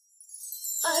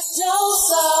A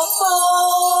dose of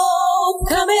hope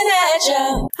coming at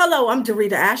you. Hello, I'm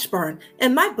Dorita Ashburn,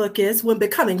 and my book is When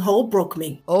Becoming Whole Broke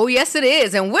Me. Oh, yes, it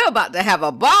is, and we're about to have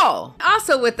a ball.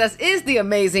 Also with us is the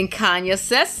amazing Kanya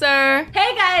Sesser.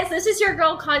 Hey guys, this is your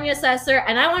girl Kanya Sesser,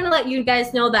 and I want to let you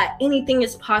guys know that anything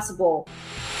is possible.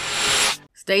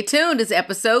 Stay tuned, it's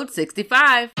episode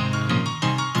 65.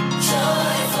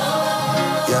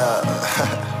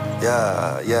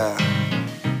 Yeah.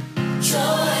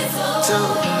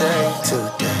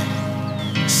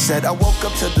 Today. Said I woke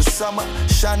up to the summer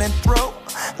shining through.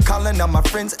 Calling on my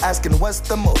friends, asking what's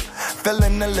the move.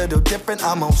 Feeling a little different,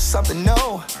 I'm on something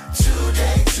new.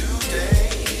 Today.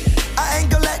 I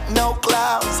ain't gonna let no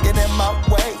clouds get in my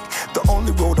way. The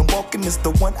only road I'm walking is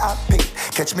the one I picked.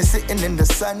 Catch me sitting in the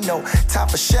sun, no time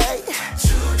for shade.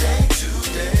 Today.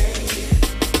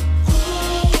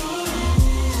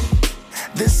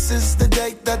 This is the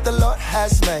day that the Lord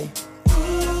has made.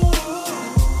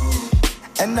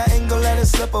 And I ain't gonna let it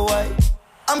slip away.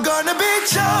 I'm gonna be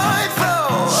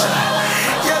joyful.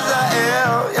 Yes, I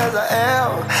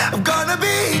am. I'm gonna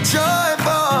be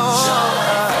joyful.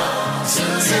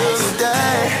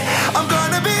 Today. I'm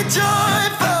gonna be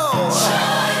joyful.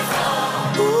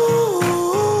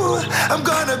 Ooh, I'm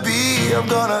gonna be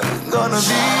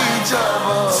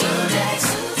joyful.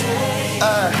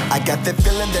 I got that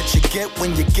feeling that you get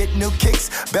when you get new kicks.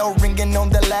 Bell ringing on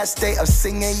the last day of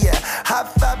singing, yeah.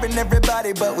 High-fiving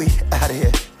everybody, but we out of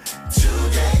here.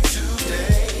 Today.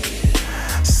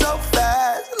 So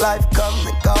fast, life comes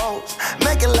and goes.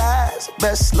 Make it last,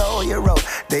 best slow your roll.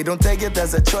 They don't take it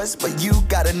as a choice, but you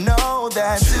gotta know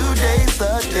that today's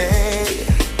the day.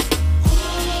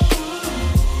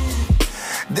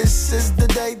 This is the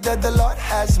day that the Lord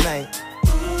has made.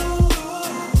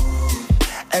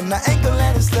 And I ain't gonna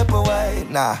let it slip away,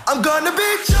 nah. I'm gonna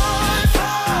be joyful.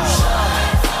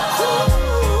 Ooh,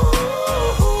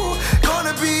 I'm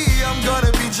gonna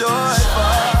be joyful.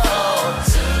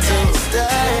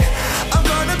 Today, I'm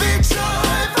gonna be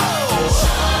joyful.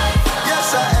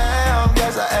 Yes, I am.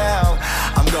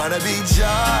 I'm gonna be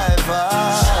joyful.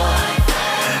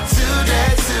 Today.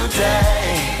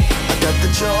 I got the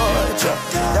joy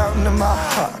down in my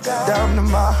heart, down in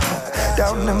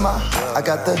my heart. I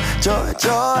got the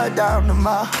joy down in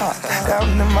my heart, down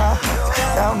in my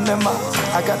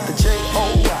heart. I got the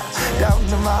J-O-Y down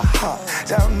in my heart,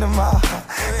 down in my heart.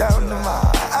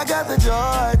 I got the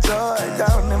joy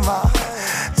down in my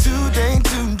heart. Today.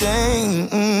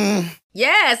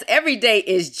 Yes, every day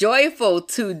is joyful.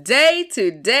 Today.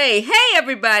 Hey,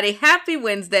 everybody. Happy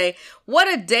Wednesday. What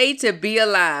a day to be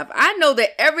alive. I know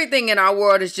that everything in our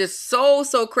world is just so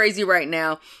crazy right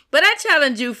now, but I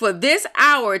challenge you for this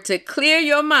hour to clear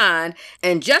your mind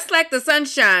and just like the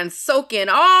sunshine, soak in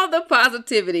all the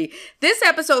positivity. This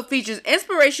episode features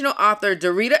inspirational author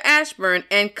Dorita Ashburn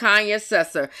and Kanya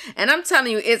Sesser. And I'm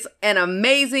telling you, it's an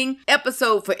amazing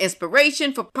episode for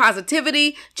inspiration, for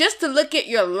positivity, just to look at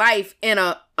your life in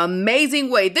an amazing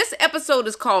way. This episode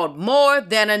is called More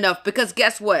Than Enough because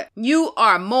guess what? You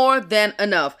are more than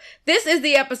enough. This is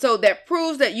the episode that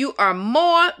proves that you are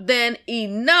more than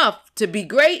enough to be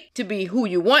great, to be who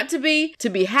you want to be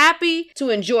happy, to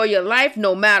enjoy your life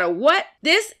no matter what.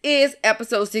 This is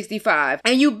episode 65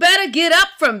 and you better get up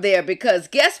from there because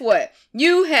guess what?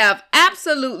 You have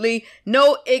absolutely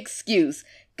no excuse.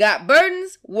 Got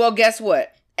burdens? Well, guess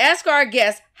what? Ask our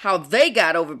guests how they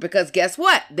got over because guess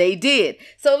what? They did.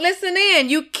 So listen in.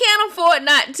 You can't afford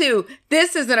not to.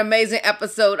 This is an amazing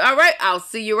episode. All right, I'll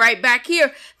see you right back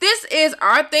here. This is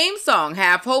our theme song,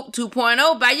 Have Hope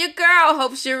 2.0 by your girl,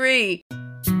 Hope Cherie.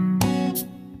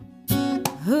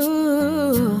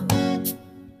 Ooh.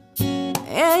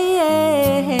 Yeah.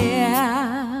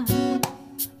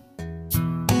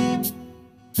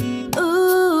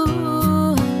 Ooh.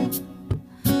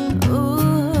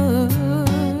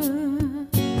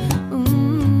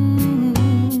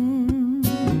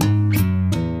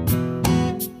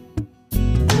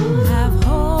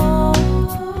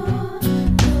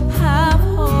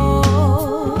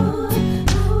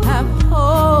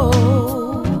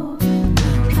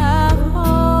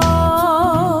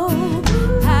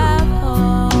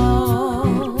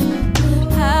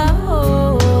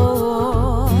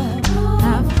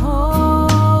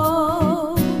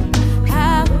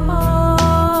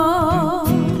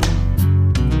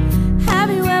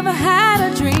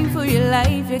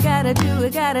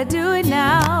 Gotta do it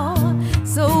now.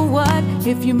 So what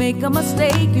if you make a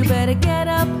mistake? You better get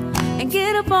up and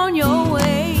get up on your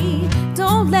way.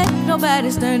 Don't let nobody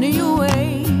stand in your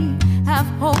way. Have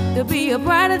hope to be a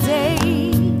brighter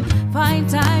day. Find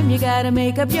time, you gotta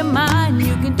make up your mind.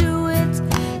 You can do it.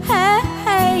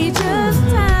 Hey, just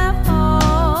have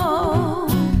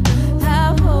hope.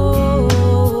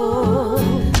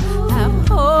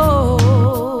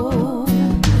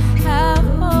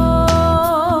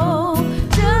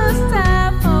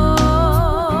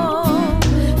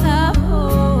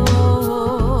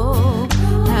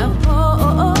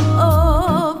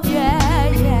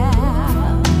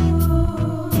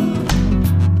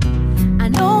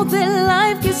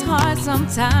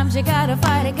 you gotta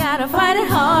fight it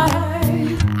hard.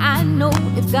 I know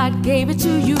if God gave it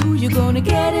to you, you're gonna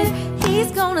get it.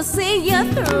 He's gonna see you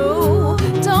through.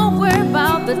 Don't worry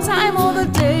about the time or the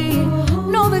day.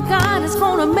 Know that God is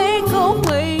gonna make a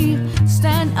way.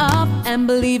 Stand up and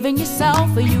believe in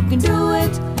yourself, or you can do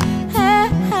it. Hey,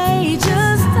 hey,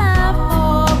 just have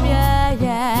hope, yeah,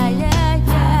 yeah, yeah,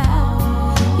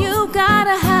 yeah. You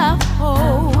gotta have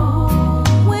hope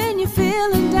when you're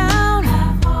feeling down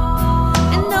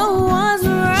and no one's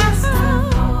around.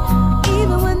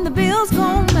 Even when the bills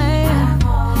gon' make,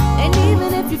 and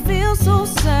even if you feel so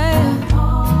sad,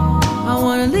 I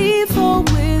wanna leave hope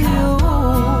with you.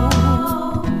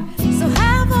 So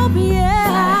have hope,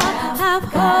 yeah, have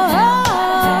hope.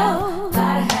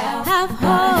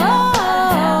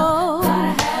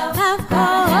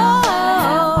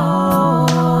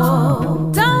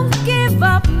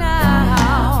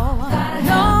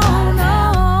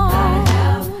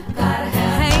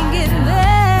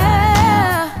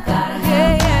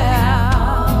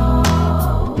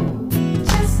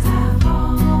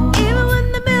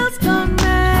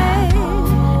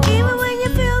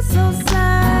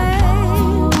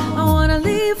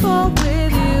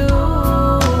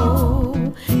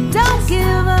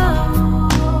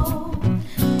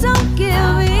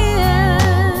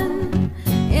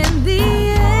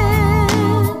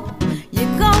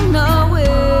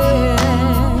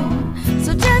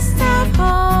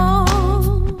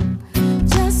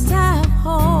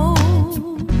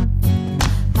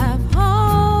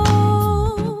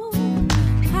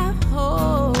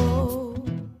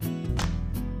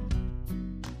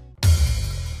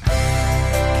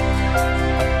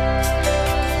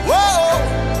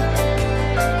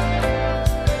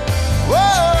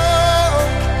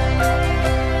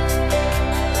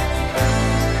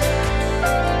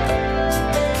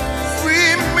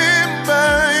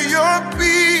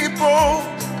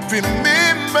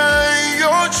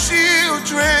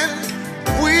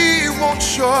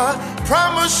 Your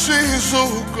promises,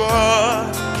 oh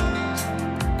God.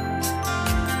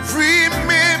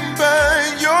 Remember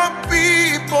your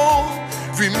people,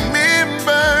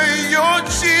 remember your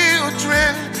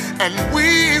children, and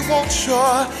we want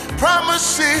your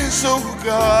promises, oh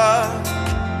God.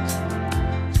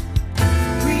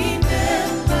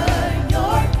 Remember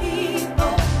your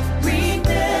people,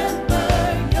 remember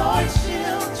your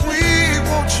children. We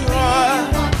want your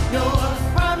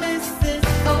promises,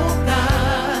 oh God.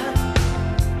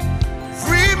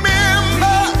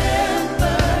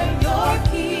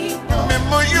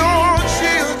 Your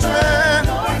children,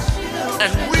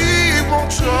 and we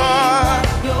want your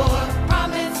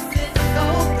promises,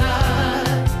 oh God,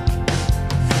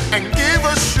 and give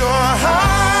us your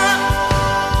heart.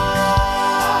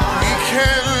 We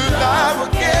can love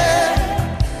again.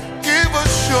 Give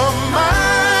us your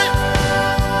mind.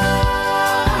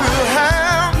 We'll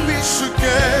have peace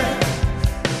again.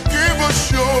 Give us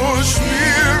your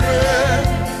spirit.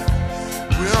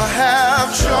 We'll have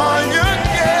joy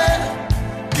again.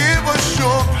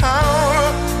 Your power,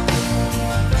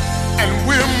 and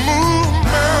we'll move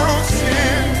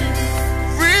mountains.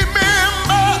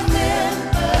 Remember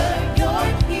your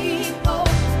people,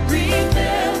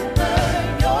 remember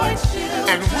your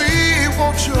children, and we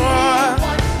want your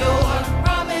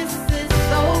promises,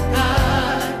 oh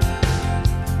God.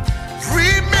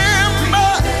 Remember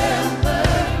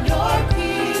your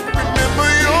people, remember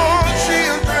your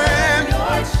children.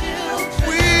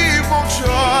 We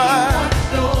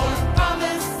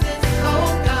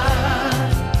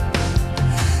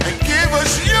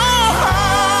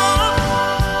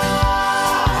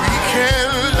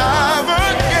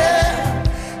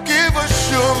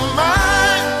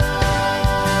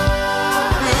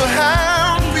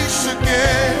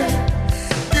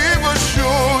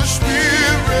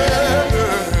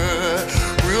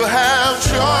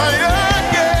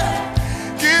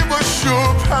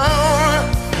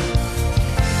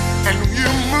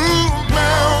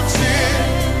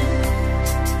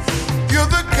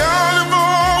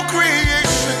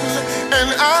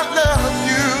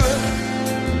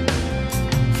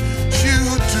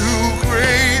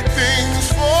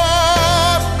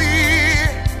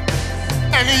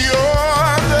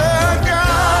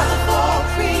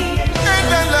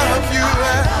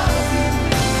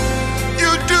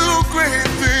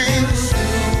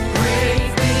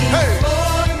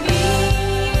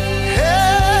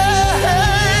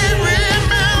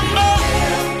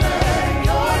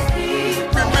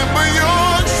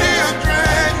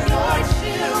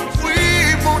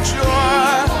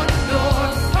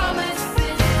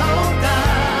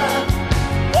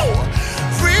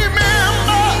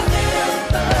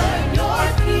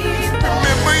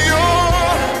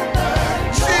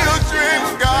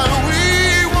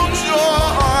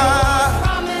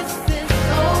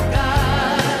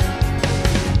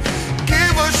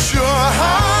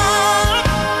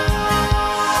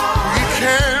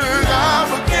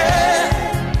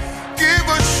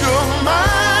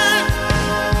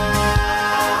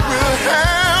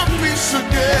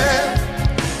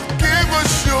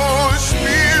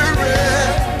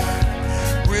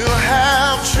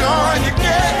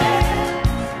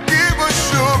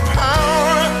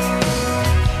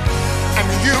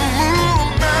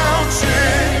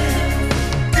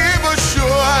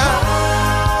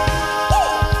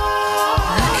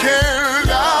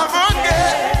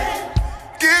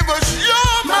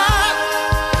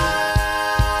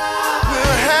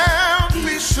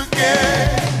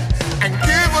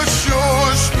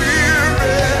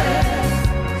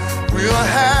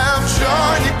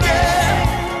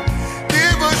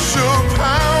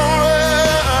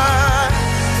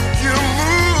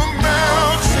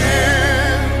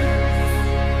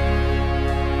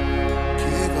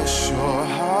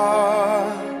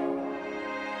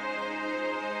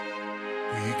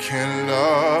can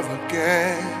love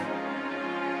again.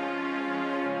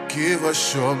 Give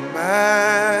us your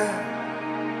mind,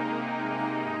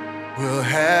 we'll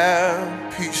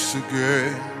have peace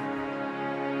again.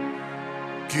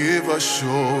 Give us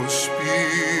your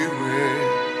spirit,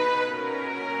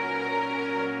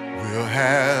 we'll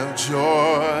have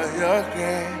joy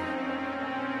again.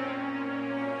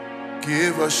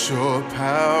 Give us your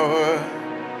power,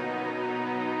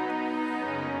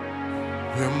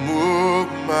 we'll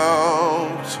move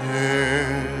mountains.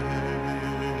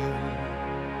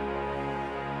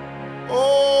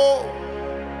 Oh.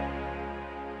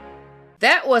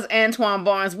 That was Antoine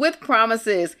Barnes with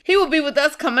Promises. He will be with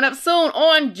us coming up soon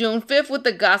on June 5th with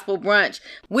the Gospel Brunch.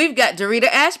 We've got Dorita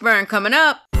Ashburn coming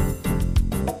up.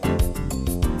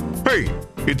 Hey,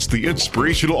 it's the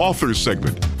Inspirational Authors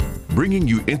segment, bringing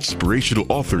you inspirational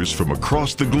authors from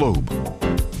across the globe.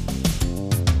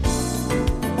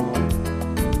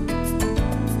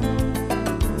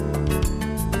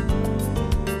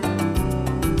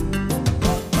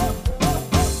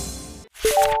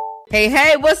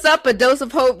 Hey, what's up, A Dose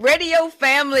of Hope Radio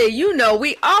family? You know,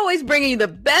 we always bringing you the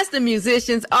best of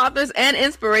musicians, authors, and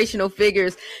inspirational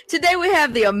figures. Today we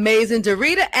have the amazing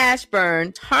Dorita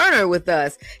Ashburn Turner with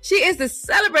us. She is the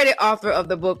celebrated author of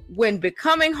the book, When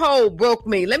Becoming Whole Broke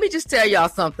Me. Let me just tell y'all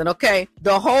something, okay?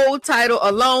 The whole title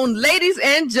alone, ladies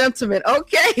and gentlemen,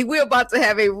 okay? We're about to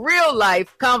have a real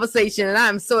life conversation, and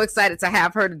I'm so excited to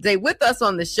have her today with us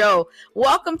on the show.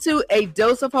 Welcome to A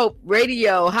Dose of Hope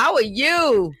Radio. How are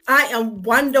you? I am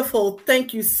wonderful.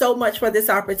 Thank you so much for this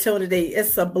opportunity.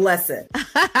 It's a blessing.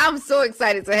 I'm so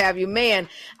excited to have you, man.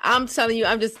 I'm telling you,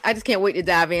 I just can't wait to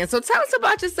dive in. So tell us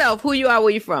about yourself, who you are, where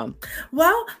you from.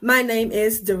 Well, my name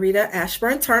is Dorita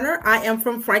Ashburn Turner. I am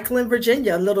from Franklin,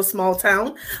 Virginia, a little small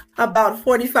town, about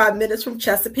 45 minutes from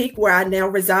Chesapeake, where I now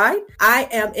reside. I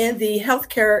am in the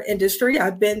healthcare industry.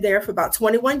 I've been there for about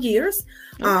 21 years.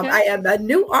 Okay. I am a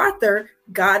new author.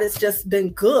 God has just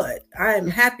been good. I am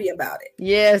happy about it.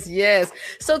 Yes.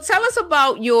 So tell us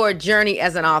about your journey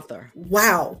as an author.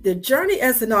 Wow. The journey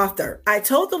as an author. I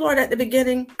told the Lord at the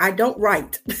beginning, I don't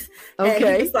write. Okay.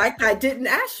 And he was like, I didn't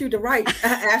ask you to write. I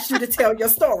asked you to tell your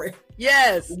story.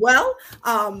 Yes. Well,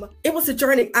 it was a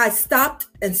journey. I stopped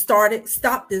and started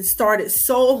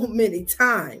so many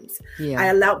times. Yeah. I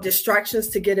allowed distractions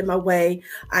to get in my way.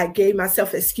 I gave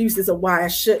myself excuses of why I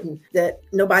shouldn't, that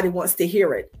nobody wants to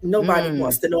hear it. Nobody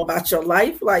wants to know about your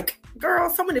life. Like,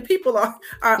 girl, so many people are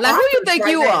like, who you think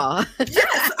you are?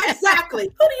 Yes, exactly.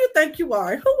 Who do you think you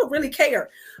are? Who would really care?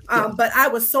 But I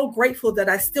was so grateful that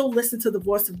I still listened to the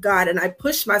voice of God, and I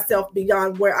pushed myself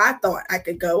beyond where I thought I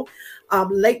could go.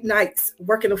 Late nights,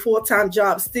 working a full-time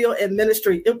job, still in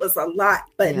ministry. It was a lot,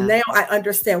 but now I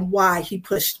understand why he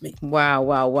pushed me.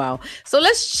 Wow. So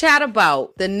let's chat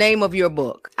about the name of your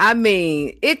book. I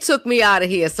mean, it took me out of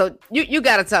here. So you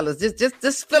got to tell us,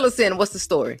 just fill us in. What's the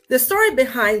story? The story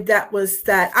behind that was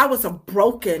that I was a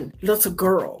broken little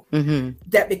girl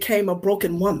that became a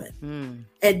broken woman.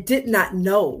 And did not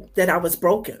know that I was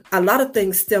broken. A lot of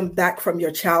things stem back from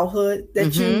your childhood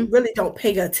that you really don't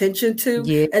pay attention to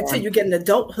until you get in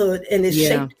adulthood, and it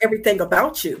shaped everything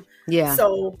about you. Yeah.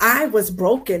 So I was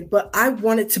broken, but I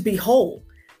wanted to be whole.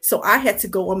 So I had to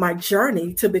go on my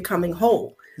journey to becoming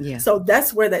whole. Yeah. So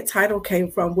that's where that title came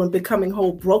from, When Becoming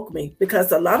Whole Broke Me,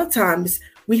 because a lot of times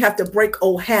we have to break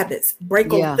old habits,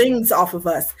 break old things off of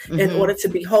us in order to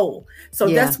be whole. So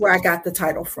that's where I got the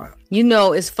title from. You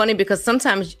know, it's funny because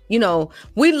sometimes, you know,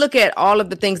 we look at all of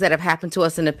the things that have happened to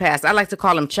us in the past. I like to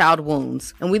call them child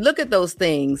wounds. And we look at those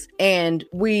things and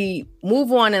we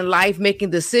move on in life making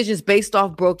decisions based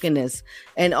off brokenness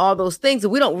and all those things.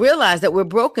 And we don't realize that we're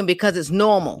broken because it's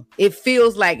normal. It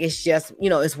feels like it's just, you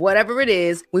know, it's whatever it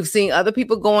is. We've seen other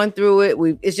people going through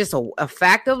it. It's just a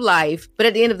fact of life. But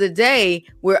at the end of the day,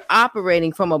 we're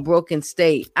operating from a broken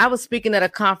state. I was speaking at a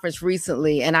conference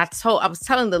recently, and I was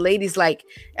telling the ladies, like,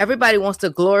 everybody wants to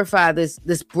glorify this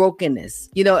brokenness.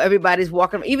 You know, everybody's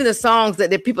walking, even the songs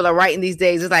that people are writing these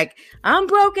days, it's like, I'm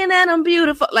broken and I'm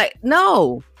beautiful. Like,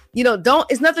 no. You know,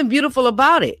 it's nothing beautiful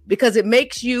about it, because it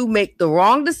makes you make the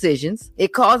wrong decisions.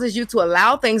 It causes you to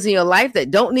allow things in your life that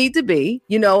don't need to be,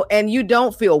 you know, and you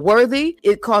don't feel worthy.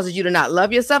 It causes you to not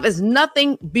love yourself. There's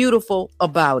nothing beautiful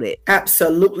about it.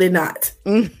 Absolutely not.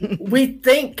 We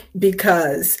think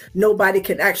because nobody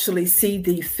can actually see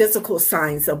the physical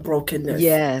signs of brokenness.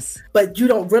 Yes. But you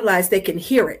don't realize they can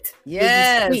hear it.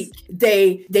 Yes. When you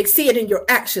speak. They see it in your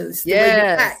actions. The way you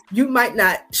act. You might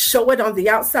not show it on the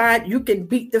outside. You can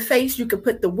beat the your face, you can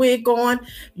put the wig on,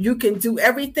 you can do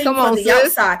everything on, the sis.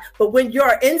 outside. But when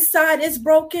your inside is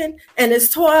broken and it's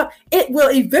tore up, it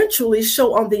will eventually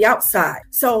show on the outside.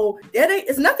 So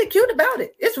it's nothing cute about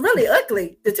it. It's really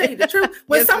ugly, to tell you the truth.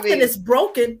 When Yes, something is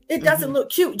broken, it doesn't look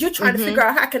cute. You're trying to figure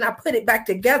out, how can I put it back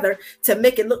together to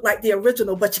make it look like the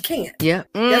original, but you can't. Yeah.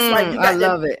 That's why I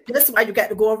love it. That's why you got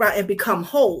to go around and become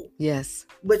whole. Yes.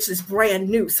 Which is brand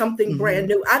new, something brand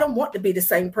new. I don't want to be the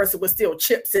same person with still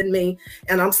chips in me,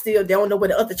 and I'm still, they don't know where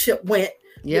the other chip went.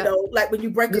 Yep. You know, like when you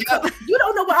break a cup, you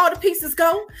don't know where all the pieces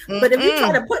go. But if you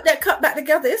try to put that cup back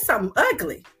together, it's something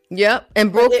ugly. Yep.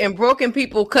 And broken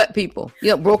people cut people.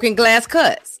 Yep. Broken glass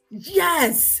cuts.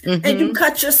 Yes. And you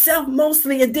cut yourself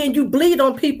mostly, and then you bleed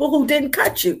on people who didn't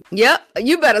cut you. Yep.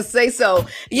 You better say so.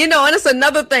 You know, and it's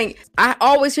another thing. I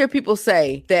always hear people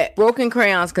say that broken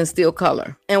crayons can steal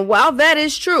color. And while that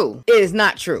is true, it is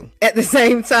not true at the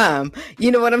same time.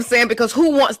 You know what I'm saying? Because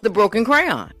who wants the broken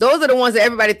crayon? Those are the ones that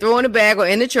everybody throw in the bag or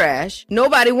in the trash.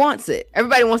 Nobody wants it.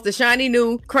 Everybody wants the shiny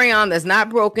new crayon that's not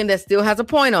broken, that still has a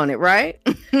point on it, right?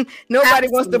 Nobody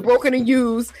wants the broken and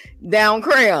used down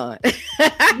crayon.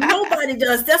 Nobody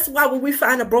does. That's why when we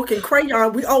find a broken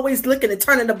crayon, we always looking and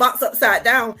turning the box upside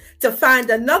down to find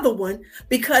another one,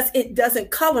 because it doesn't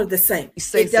color the same.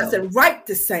 It doesn't write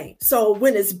the same. So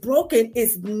when it's broken,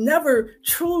 it's never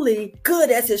truly good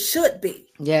as it should be.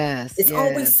 Yes. It's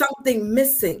always something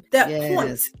missing. That point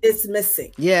is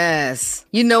missing. Yes.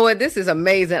 You know what? This is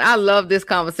amazing. I love this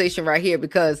conversation right here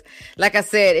because, like I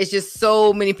said, it's just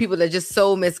so many people that are just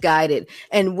so misguided.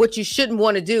 And what you shouldn't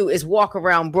want to do is walk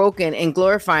around broken and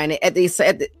glorifying it. At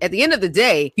the end of the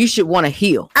day, you should want to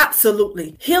heal.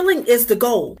 Absolutely. Healing is the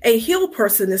goal. A healed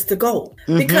person is the goal.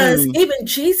 Because even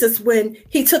Jesus, when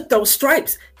he took those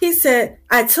stripes, he said,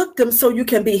 I took them so you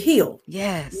can be healed.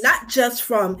 Yes. Not just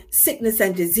from sickness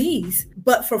and disease,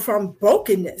 but from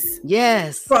brokenness.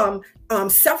 Yes. From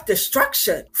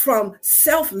self-destruction, from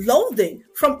self-loathing,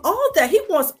 from all that. He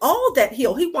wants all that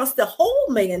healed. He wants the whole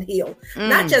man healed,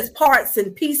 not just parts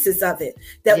and pieces of it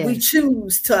that we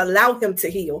choose to allow him to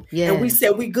heal. Yes. And we say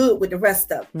we good with the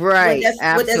rest of it. Right.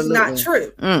 But that's not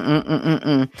true.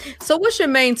 So what's your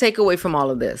main takeaway from all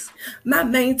of this? My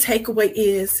main takeaway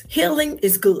is healing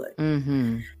is good.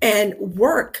 And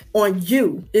work on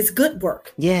you is good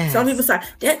work. Yeah. Some people say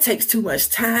that takes too much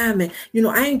time, and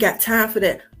I ain't got time for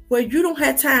that. Well, you don't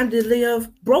have time to live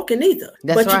broken either.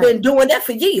 But you've been doing that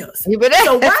for years. So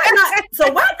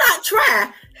why not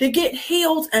try to get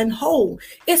healed and whole?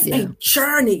 It's a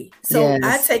journey. So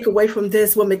I take away from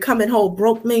this, when becoming whole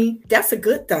broke me, that's a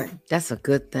good thing. That's a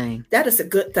good thing. That is a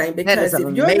good thing, because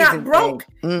if you're not broke,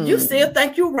 you still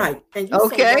think you're right. And you're so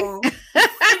wrong. You're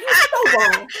so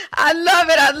wrong. I love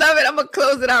it. I love it. I'm going to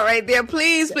close it out right there.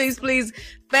 Please, please, please.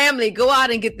 Family, go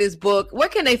out and get this book. Where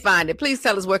can they find it? Please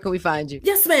tell us, where can we find you?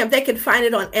 Yes, ma'am. They can find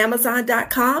it on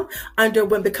Amazon.com under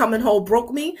When Becoming Whole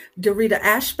Broke Me, Dorita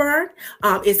Ashburn.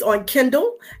 It's on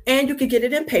Kindle, and you can get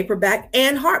it in paperback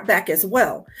and hardback as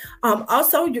well.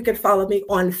 Also, you can follow me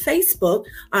on Facebook.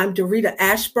 I'm Dorita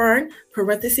Ashburn,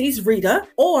 /Rita,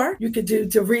 or you could do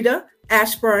Dorita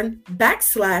Ashburn /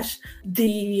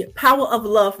 the Power of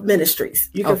Love Ministries.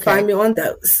 You can find me on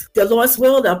those. The Lord's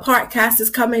will, the podcast is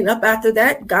coming up after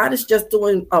that. God is just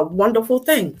doing wonderful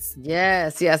things.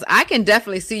 Yes, yes. I can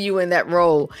definitely see you in that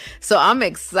role. So I'm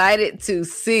excited to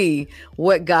see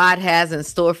what God has in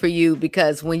store for you,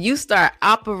 because when you start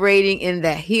operating in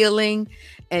that healing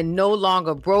and no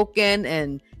longer broken,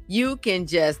 and you can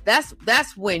just,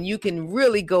 that's when you can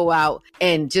really go out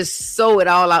and just sow it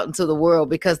all out into the world,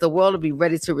 because the world will be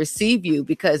ready to receive you,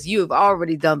 because you have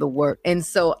already done the work. And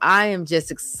so I am just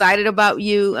excited about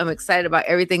you. I'm excited about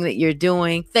everything that you're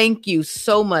doing. Thank you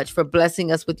so much for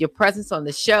blessing us with your presence on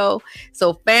the show.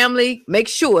 So family, make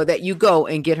sure that you go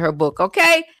and get her book.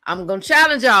 Okay. I'm going to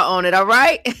challenge y'all on it. All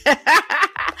right.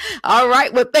 All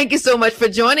right. Well, thank you so much for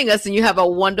joining us, and you have a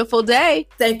wonderful day.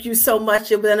 Thank you so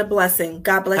much. It's been a blessing.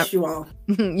 God bless you all.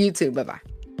 You too. Bye-bye.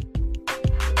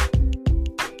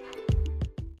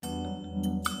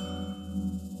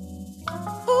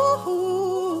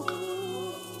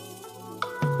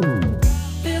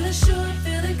 Feeling sure,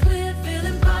 feeling clear,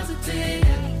 feeling positive,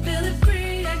 feeling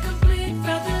free and complete,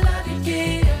 felt the love you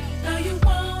give. No, you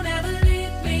won't ever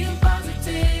leave me. I'm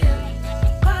positive,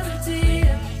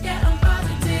 positive, yeah, I'm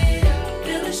positive.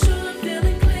 Feeling sure,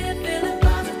 feeling clear, feeling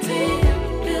positive,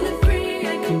 feeling free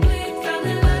and complete, felt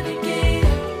the love you give.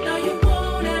 No, you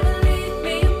won't ever leave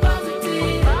me. I'm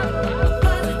positive,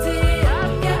 positive,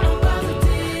 yeah, I'm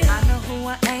positive. I know who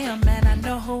I am and I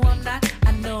know who I'm not.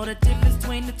 I know the difference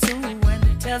between the two, and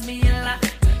it tells me a lot.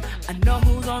 I know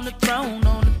who's on the throne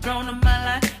of my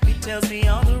life. He tells me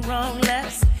all the wrong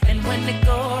less, and when they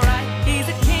go right. He's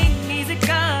a king, he's a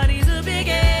god, he's a big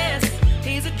ass.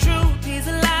 He's a truth, he's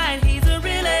a light, he's a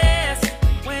real ass.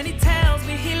 When he tells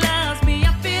me he loves me,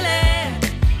 I feel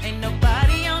it. Ain't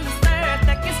nobody on this earth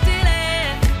that can steal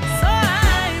it. So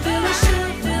I feel it,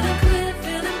 sure, feeling clear,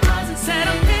 feeling positive. Said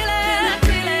I'm feeling,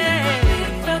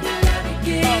 feeling. Felt the love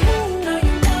again. No,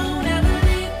 you won't ever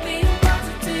leave me.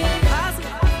 Positive,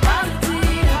 positive,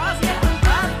 positive, positive,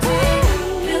 positive.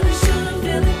 Feeling sure,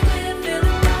 feeling clear,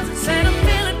 feeling positive. Said I'm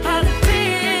feeling positive.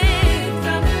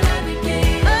 Felt the love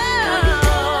again. No, you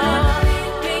won't ever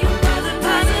leave me. Positive,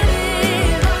 positive,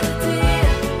 positive.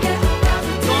 Yeah,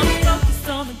 positive. Gonna focus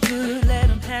on the good, let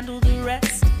him handle the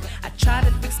rest. I tried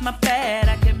to fix my bad,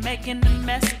 I kept making a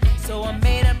mess. So I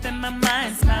made up in my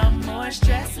mind, smile more,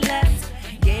 stress less.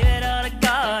 Gave it all to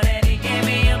God and he gave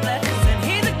me a blessing.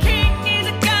 He's a king, he's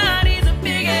a god, he's a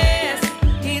big ass.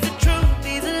 He's a truth,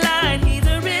 he's a light, he's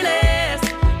a real ass.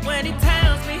 When he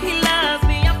tells me he loves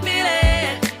me, I feel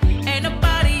it. Ain't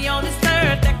nobody on this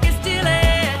earth that can steal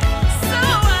it. So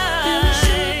I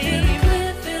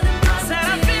said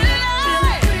I'm feeling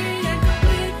it.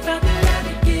 Felt the love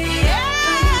again.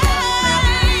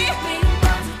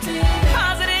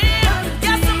 Positive,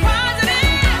 yes, I'm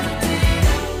positive.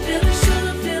 Feeling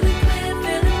sure, feeling clear,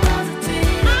 feeling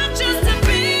positive. I choose to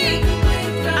be.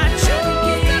 I choose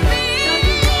to be.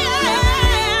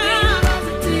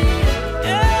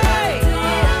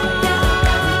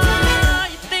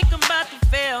 You think I'm about to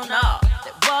fail? No.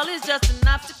 That wall is just an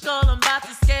obstacle I'm about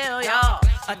to scale, y'all.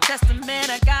 A testament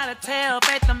I gotta tell.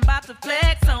 Faith I'm about to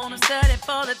flex on. I'm studying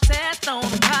for the test on.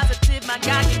 I'm positive my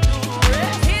God can do the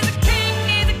rest. He's a king,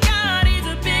 he's a god, he's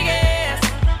a big ass.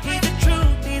 He's a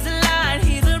truth, he's a light,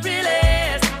 he's a real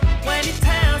ass. When he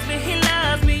tells me he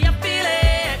loves me, I feel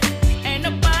it. Ain't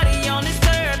nobody on this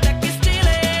earth that can steal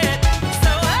it.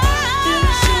 So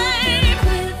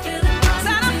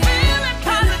said I'm feeling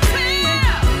positive.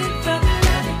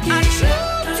 I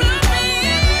choose to be.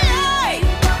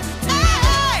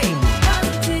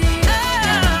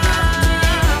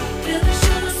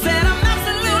 Said I'm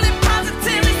absolutely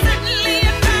positively, certainly,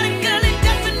 emphatically,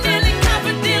 definitely,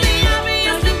 confidently,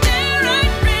 obviously, there,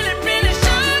 right, really, really,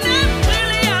 sure enough,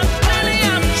 really,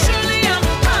 I'm surely I'm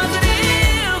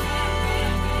positive.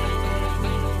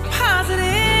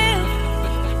 Positive.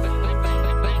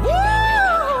 Woo!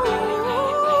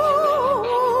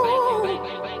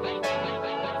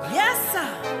 Yes, sir.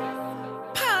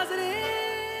 Positive.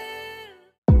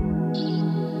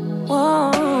 Whoa.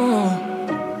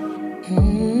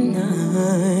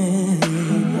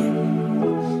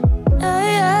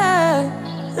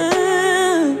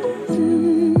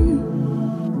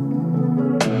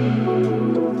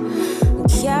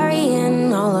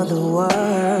 Carrying all of the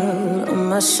world on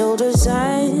my shoulders,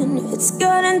 and it's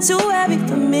getting too heavy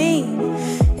for me.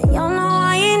 And y'all know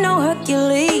I ain't no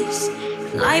Hercules.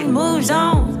 Life moves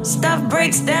on, stuff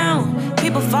breaks down,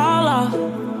 people fall off.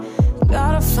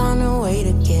 Gotta find a way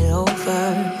to get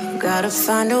over. Gotta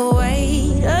find a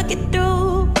way to get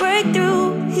through, break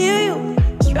through, heal you.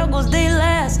 Struggles they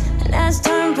last, and as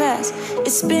time passes,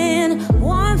 it's been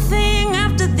one thing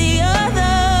after the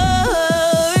other.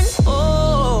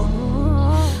 Oh,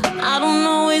 I don't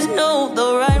always know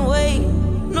the right way.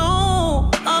 No,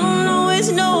 I don't always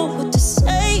know what to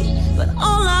say. But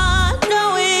all I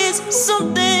know is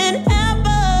something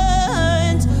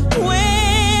happens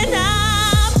when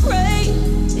I pray.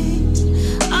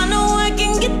 I know I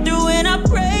can get through when I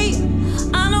pray.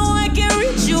 I know I can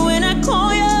reach you when I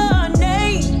call your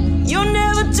name. You're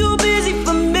never too busy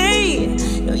for me.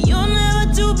 No, you're never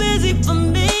too busy for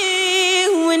me.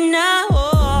 When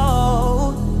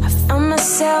I found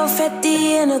myself at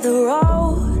the end of the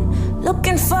road,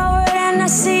 looking forward and I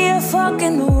see a fork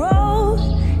in the road.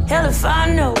 Hell if I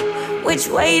know which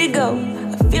way to go.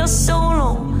 I feel so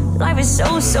alone. Life is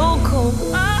so cold.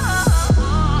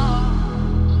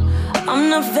 I'm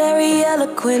not very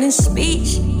eloquent in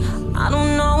speech. I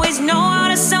don't always know how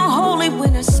to sound holy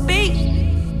when I speak.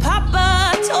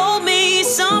 Papa told me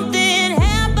something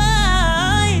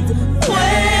happened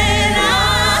when I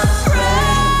pray.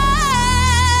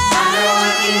 I know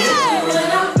I can get through when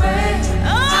I pray.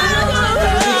 I know I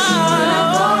can reach you when I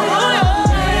call your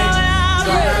name.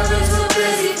 You're never too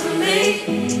busy for me.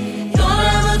 You're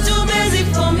never too busy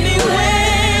for me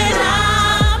when I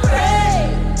pray.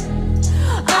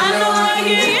 I know I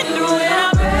can get through when I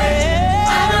pray.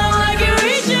 I know I can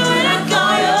reach you when I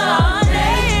call your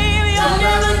name. You're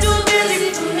never too busy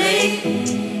for me.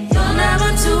 You're never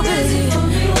too busy for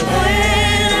me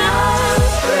when I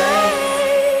pray.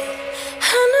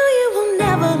 I know you will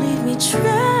never leave me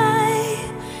dry.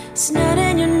 It's not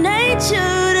in your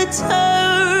nature to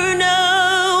turn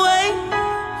away.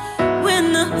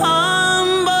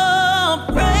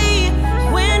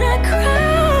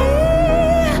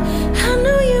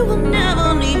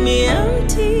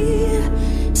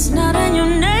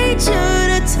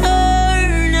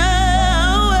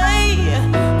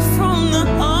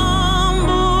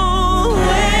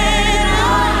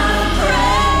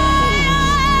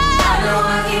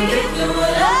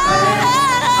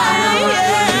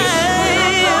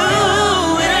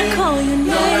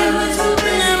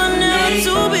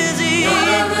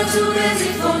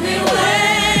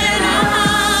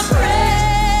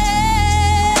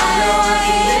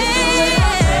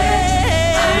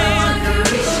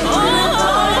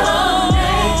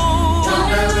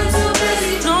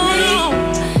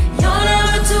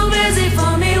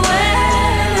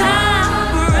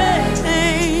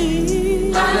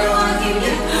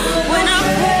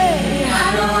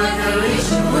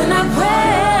 when I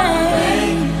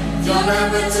pray. You're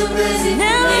never too busy.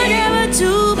 Never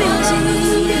too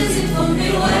busy for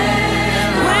me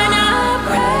when I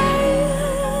pray.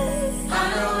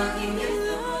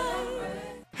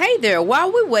 Hey there,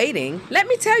 while we're waiting, let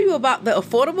me tell you about the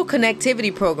Affordable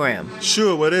Connectivity Program.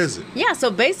 Sure, what is it? Yeah,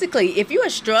 so basically, if you are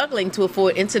struggling to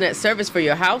afford internet service for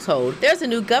your household, there's a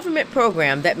new government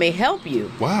program that may help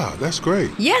you. Wow, that's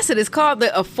great. Yes, it is called the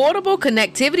Affordable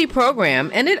Connectivity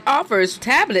Program, and it offers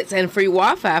tablets and free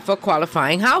Wi-Fi for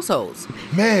qualifying households.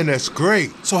 Man, that's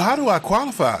great. So how do I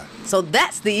qualify? So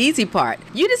that's the easy part.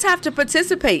 You just have to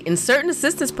participate in certain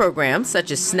assistance programs such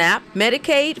as SNAP,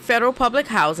 Medicaid, Federal Public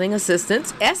Housing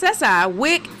Assistance, SSI,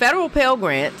 WIC, Federal Pell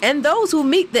Grant, and those who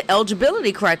meet the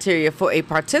eligibility criteria for a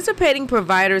participating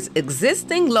provider's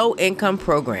existing low-income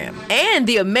program. And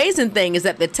the amazing thing is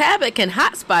that the tablet can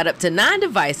hotspot up to 9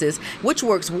 devices, which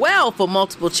works well for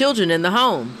multiple children in the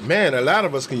home. Man, a lot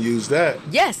of us can use that.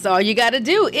 Yes, all you got to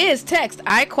do is text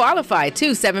I qualify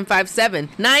to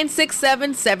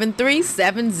 757-967-7370,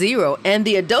 and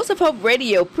the A Dose of Hope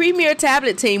Radio Premier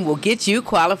Tablet Team will get you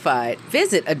qualified.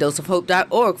 Visit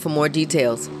adoseofhope.org for more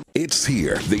details. It's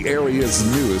here, the area's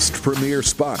newest premier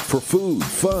spot for food,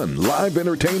 fun, live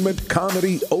entertainment,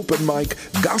 comedy, open mic,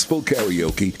 gospel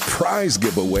karaoke, prize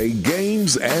giveaway,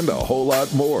 games, and a whole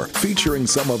lot more. Featuring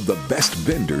some of the best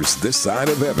vendors this side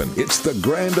of heaven. It's the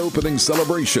grand opening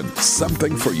celebration,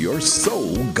 Something for Your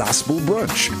Soul Gospel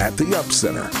Brunch at the Up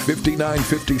Center,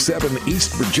 5957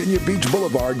 East Virginia Beach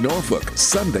Boulevard, Norfolk,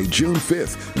 Sunday, June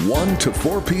 5th, 1 to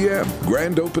 4 p.m.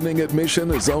 Grand opening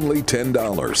admission is only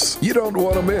 $10. You don't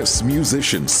want to miss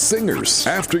musicians, singers.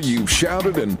 After you've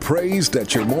shouted and praised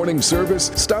at your morning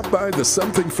service, stop by the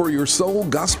Something for Your Soul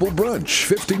Gospel Brunch,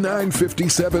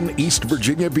 5957 East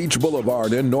Virginia Beach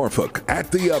Boulevard in Norfolk,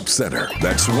 at the Up Center.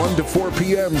 That's 1 to 4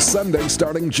 p.m. Sunday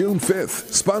starting June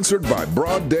 5th. Sponsored by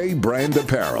Broad Day Brand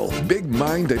Apparel, Big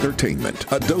Mind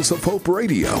Entertainment, A Dose of Hope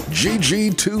Radio,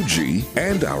 GG2G,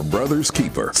 and Our Brother's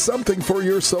Keeper. Something for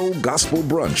Your Soul Gospel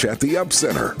Brunch at the Up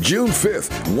Center, June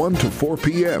 5th, 1 to 4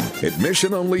 p.m.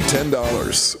 Admission only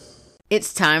 $10.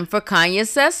 It's time for Kanya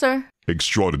Sesser.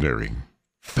 Extraordinary,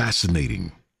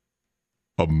 fascinating,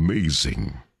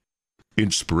 amazing,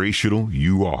 inspirational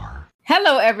you are.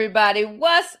 Hello, everybody.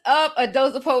 What's up, A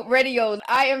Dose of Hope Radio?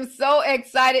 I am so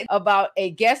excited about a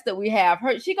guest that we have.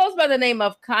 She goes by the name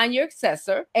of Kanya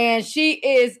Sesser, and she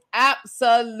is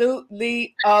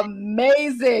absolutely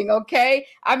amazing, okay?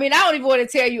 I mean, I don't even want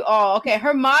to tell you all, okay?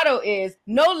 Her motto is,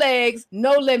 no legs,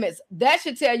 no limits. That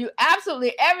should tell you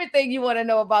absolutely everything you want to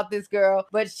know about this girl,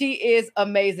 but she is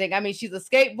amazing. I mean, she's a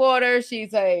skateboarder. She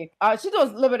does a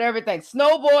little bit of everything.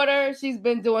 Snowboarder. She's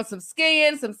been doing some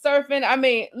skiing, some surfing. I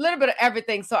mean, a little bit of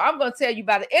everything. So I'm going to tell you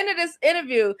by the end of this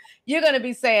interview, you're going to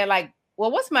be saying like,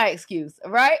 well, what's my excuse,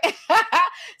 right?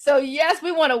 So yes,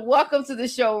 we want to welcome to the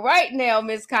show right now,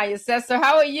 Miss Kanya Sesser.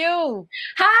 How are you?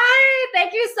 Hi,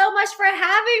 thank you so much for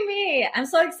having me. I'm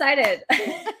so excited.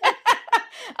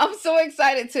 I'm so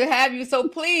excited to have you. So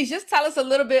please just tell us a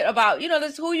little bit about,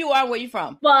 just who you are and where you're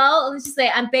from. Well, let's just say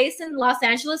I'm based in Los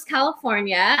Angeles,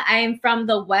 California. I'm from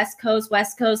the West Coast.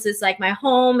 West Coast is like my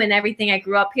home and everything. I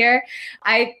grew up here.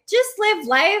 I just live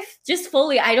life just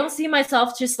fully. I don't see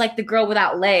myself just like the girl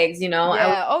without legs,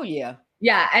 Yeah.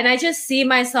 Yeah. And I just see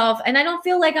myself and I don't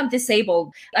feel like I'm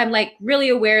disabled. I'm like really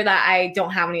aware that I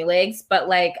don't have any legs, but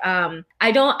like,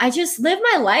 I just live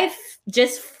my life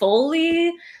just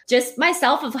fully, just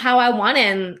myself of how I want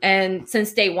it and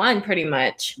since day one, pretty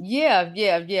much. Yeah.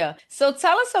 So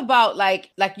tell us about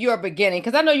like your beginning,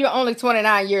 because I know you're only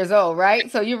 29 years old,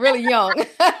 right? So you're really young.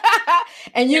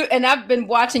 And I've been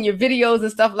watching your videos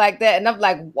and stuff like that, and I'm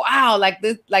like, wow, like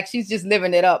this, like she's just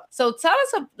living it up. So tell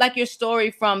us like your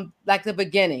story from like the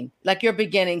beginning, like your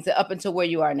beginnings up until where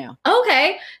you are now.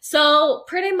 Okay, so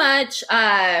pretty much,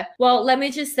 well, let me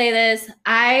just say this.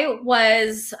 I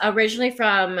was originally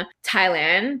from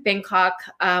Thailand, Bangkok.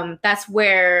 That's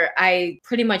where I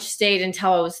pretty much stayed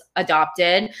until I was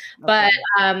adopted. Okay. But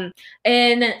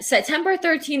in September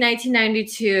 13,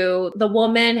 1992, the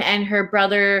woman and her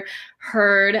brother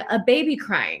heard a baby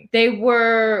crying. They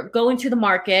were going to the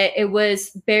market. It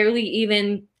was barely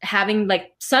even having,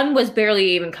 like, sun was barely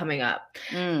even coming up.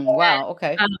 Wow.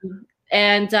 Okay.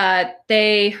 And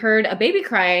they heard a baby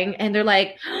crying and they're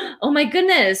like, oh my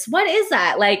goodness, what is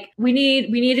that? Like, we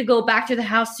need to go back to the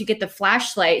house to get the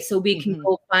flashlight so we can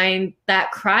go find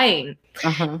that crying.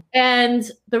 And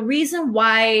the reason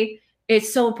why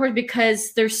it's so important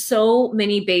because there's so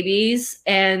many babies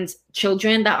and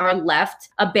children that are left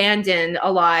abandoned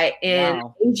a lot in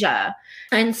Asia.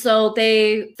 And so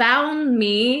they found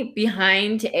me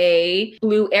behind a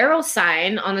blue arrow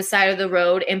sign on the side of the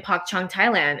road in Pak Chong,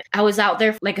 Thailand. I was out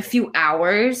there for like a few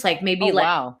hours, like maybe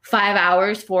 5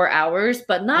 hours, 4 hours,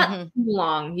 but not too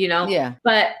long, you know? Yeah.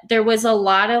 But there was a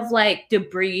lot of like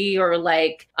debris or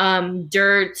like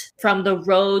dirt from the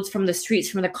roads, from the streets,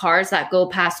 from the cars that go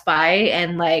past by.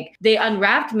 And like they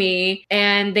unwrapped me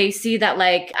and they see that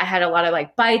like I had a lot of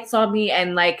like bites on me.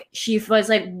 And like she was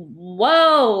like,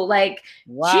 whoa, like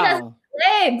she doesn't have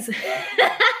legs.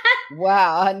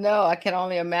 Wow, I know. I can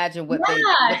only imagine what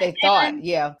they thought.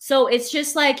 So it's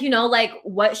just like, you know, like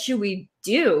what should we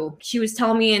do? She was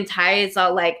telling me in Thai, it's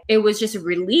all like it was just a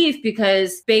relief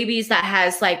because babies that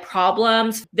has like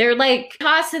problems, they're like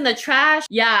tossed in the trash.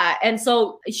 Yeah. And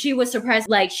so she was surprised,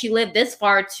 like she lived this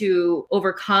far to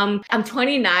overcome. I'm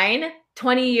 29,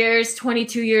 20 years,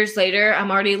 22 years later,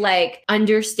 I'm already like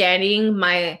understanding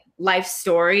my life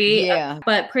story.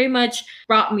 But pretty much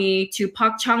brought me to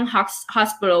Pak Chong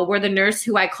Hospital, where the nurse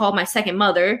who I call my second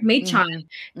mother, Mei Chan,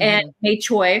 and Mei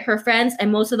Choi, her friends,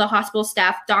 and most of the hospital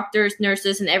staff, doctors,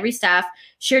 nurses, and every staff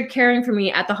shared caring for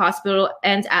me at the hospital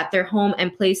and at their home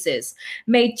and places.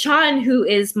 Mei Chan, who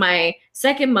is my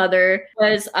second mother,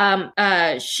 was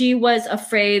she was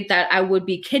afraid that I would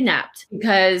be kidnapped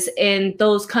because in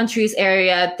those countries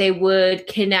area, they would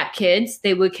kidnap kids,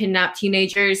 they would kidnap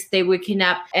teenagers, they would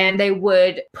kidnap and they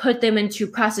would put them into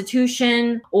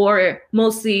prostitution or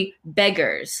mostly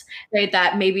beggars. Right?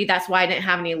 That maybe that's why I didn't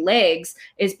have any legs,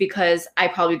 is because I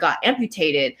probably got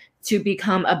amputated to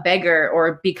become a beggar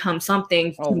or become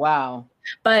something. Oh, wow.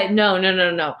 But no.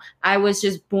 I was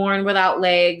just born without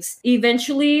legs.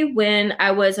 Eventually, when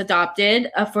I was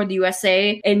adopted for the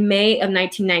USA in May of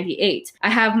 1998, I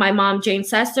have my mom, Jane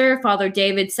Sesser, father,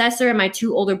 David Sesser, and my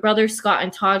two older brothers, Scott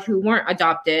and Todd, who weren't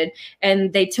adopted,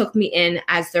 and they took me in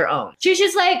as their own. She's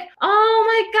just like, oh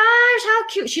my gosh, how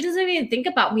cute. She doesn't even think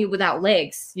about me without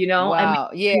legs, you know? Wow,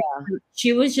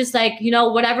 She was just like, you know,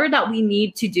 whatever that we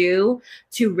need to do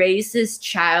to raise this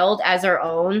child as our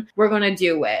own, we're going to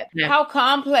do it. How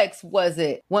complex was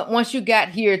it once you got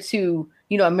here to,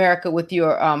 you know, America with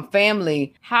your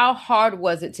family? How hard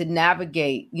was it to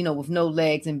navigate, you know, with no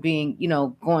legs and being, you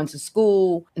know, going to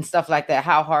school and stuff like that?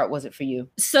 How hard was it for you?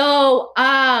 So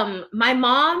my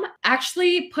mom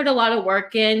actually put a lot of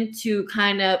work in to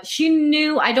she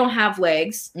knew I don't have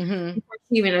legs before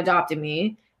she even adopted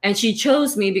me. And she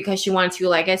chose me because she wanted to,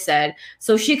 like I said.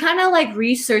 So she kind of like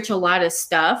researched a lot of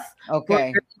stuff for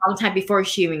a long time before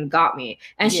she even got me.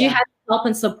 And she had help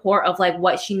and support of like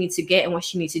what she needs to get and what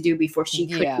she needs to do before she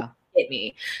could get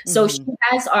me. So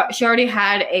she already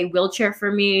had a wheelchair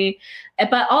for me.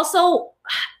 But also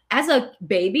as a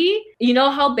baby, you know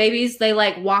how babies, they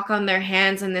like walk on their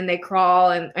hands and then they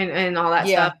crawl and all that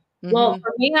stuff. Well,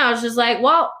 for me, I was just like,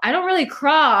 well, I don't really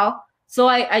crawl. So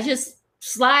I just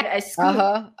slide, I scoot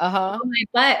on my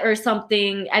butt or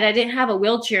something, and I didn't have a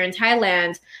wheelchair in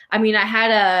Thailand. I mean, I had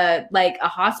a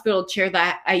hospital chair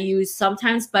that I use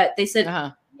sometimes, but they said,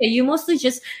 yeah, you mostly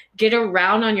just get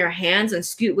around on your hands and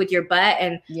scoot with your butt,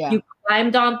 and you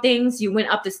climbed on things, you went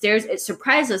up the stairs. It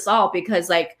surprised us all because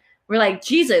like we're like,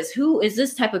 Jesus, who is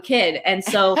this type of kid? And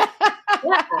so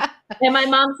and my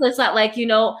mom says that, like, you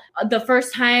know, the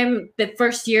first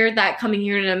year that coming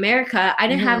here in America, I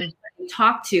didn't have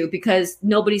talk to because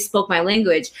nobody spoke my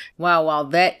language. Wow,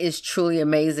 that is truly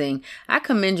amazing. I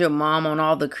commend your mom on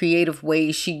all the creative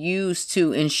ways she used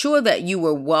to ensure that you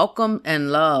were welcome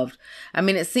and loved. I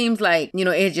mean, it seems like, you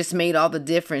know, it just made all the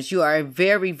difference. You are a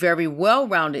very, very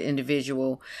well-rounded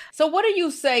individual. So what do you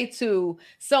say to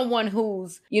someone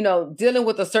who's, you know, dealing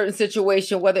with a certain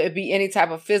situation, whether it be any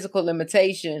type of physical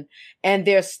limitation, and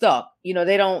they're stuck? You know,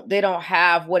 they don't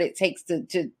have what it takes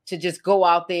to just go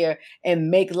out there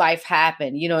and make life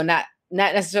happen, you know, not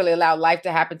necessarily allow life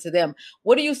to happen to them.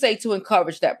 What do you say to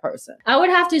encourage that person? I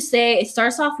would have to say it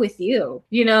starts off with you.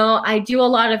 You know, I do a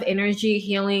lot of energy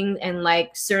healing and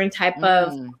like certain type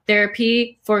of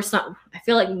therapy for some. I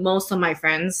feel like most of my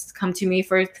friends come to me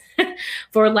for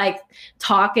like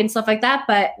talk and stuff like that.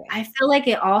 But I feel like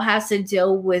it all has to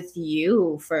deal with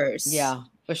you first. Yeah,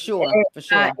 for sure.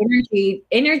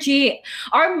 Energy.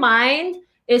 Our mind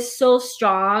is so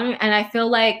strong. And I feel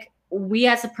like we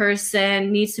as a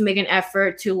person needs to make an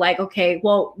effort to like, okay,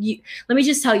 well, let me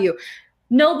just tell you,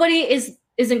 nobody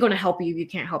isn't going to help you if you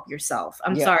can't help yourself.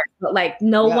 I'm sorry, but like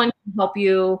no one can help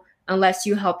you unless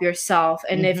you help yourself.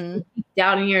 And if you keep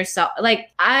doubting yourself, like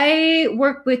I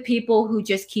work with people who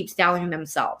just keeps doubting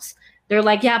themselves. they're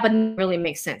like, yeah, but nothing really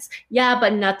makes sense. Yeah,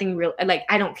 but nothing really, like,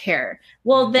 I don't care.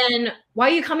 Well, then why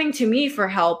are you coming to me for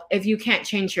help if you can't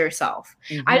change yourself?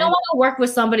 I don't want to work with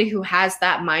somebody who has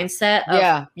that mindset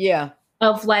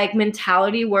of like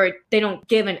mentality where they don't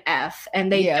give an F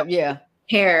and they don't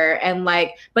care, and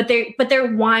like, but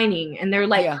they're whining and they're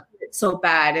like, so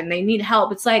bad and they need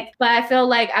help. It's like, but I feel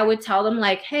like I would tell them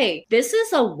like, hey, this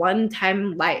is a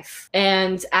one-time life,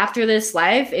 and after this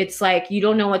life, it's like you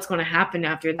don't know what's going to happen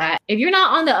after that. If you're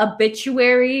not on the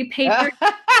obituary paper,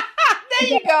 there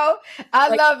you go.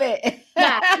 I love it.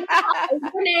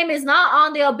 If your name is not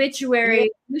on the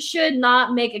obituary, you should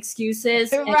not make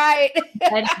excuses. Right.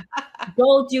 And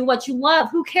go do what you love.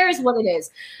 Who cares what it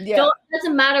is? It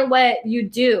doesn't matter what you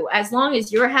do, as long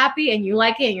as you're happy and you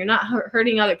like it and you're not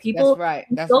hurting other people.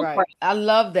 That's right. I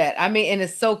love that. I mean, and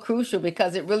it's so crucial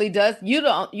because it really does. You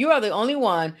are the only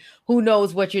one who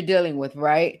knows what you're dealing with,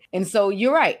 right? And so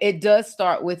you're right. It does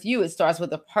start with you. It starts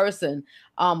with a person.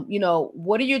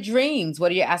 What are your dreams?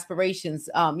 What are your aspirations?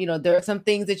 There are some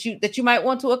things that you might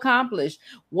want to accomplish.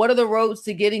 What are the roads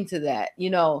to getting to that?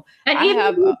 And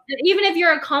even if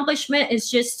your accomplishment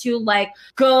is just to like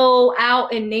go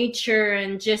out in nature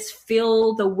and just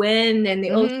feel the wind and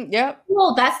the ocean.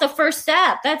 Well, that's the first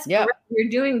step. That's great. You're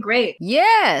doing great.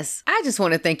 Yes. I just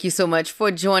want to thank you so much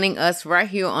for joining us right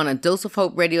here on A Dose of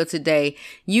Hope Radio today.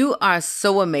 You are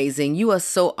so amazing. You are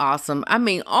so awesome. I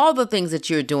mean, all the things that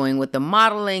you're doing with the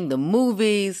modeling, the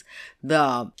movies,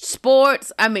 the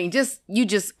sports. I mean, you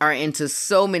just are into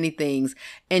so many things.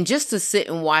 And just to sit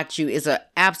and watch you is an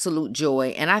absolute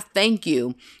joy. And I thank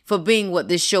you for being what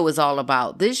this show is all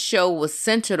about. This show was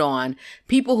centered on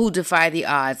people who defy the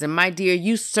odds. And my dear,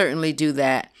 you certainly do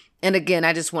that. And again,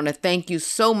 I just want to thank you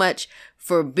so much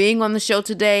for being on the show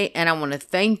today. And I want to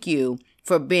thank you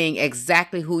for being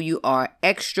exactly who you are,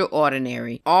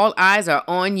 extraordinary. All eyes are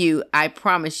on you, I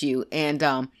promise you.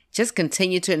 And just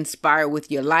continue to inspire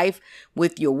with your life,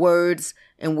 with your words,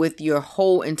 and with your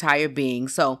whole entire being.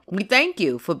 So we thank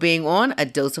you for being on A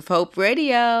Dose of Hope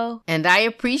Radio. And I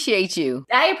appreciate you.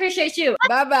 I appreciate you.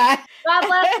 Bye-bye. God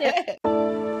bless you.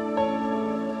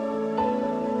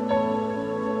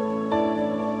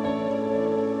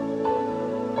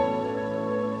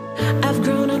 I've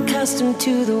grown accustomed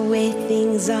to the way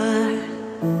things are.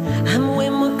 I'm way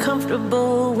more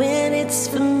comfortable when it's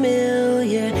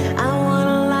familiar. I want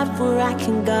a life where I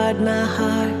can guard my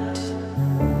heart,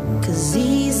 'cause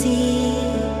easy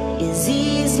is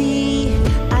easy.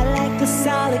 I like the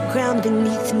solid ground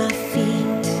beneath my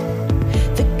feet,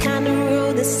 the kind of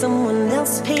road that someone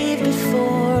else paved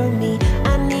before me.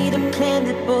 I need a plan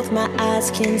that both my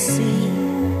eyes can see,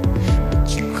 but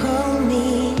you call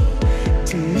me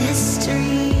to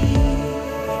mystery.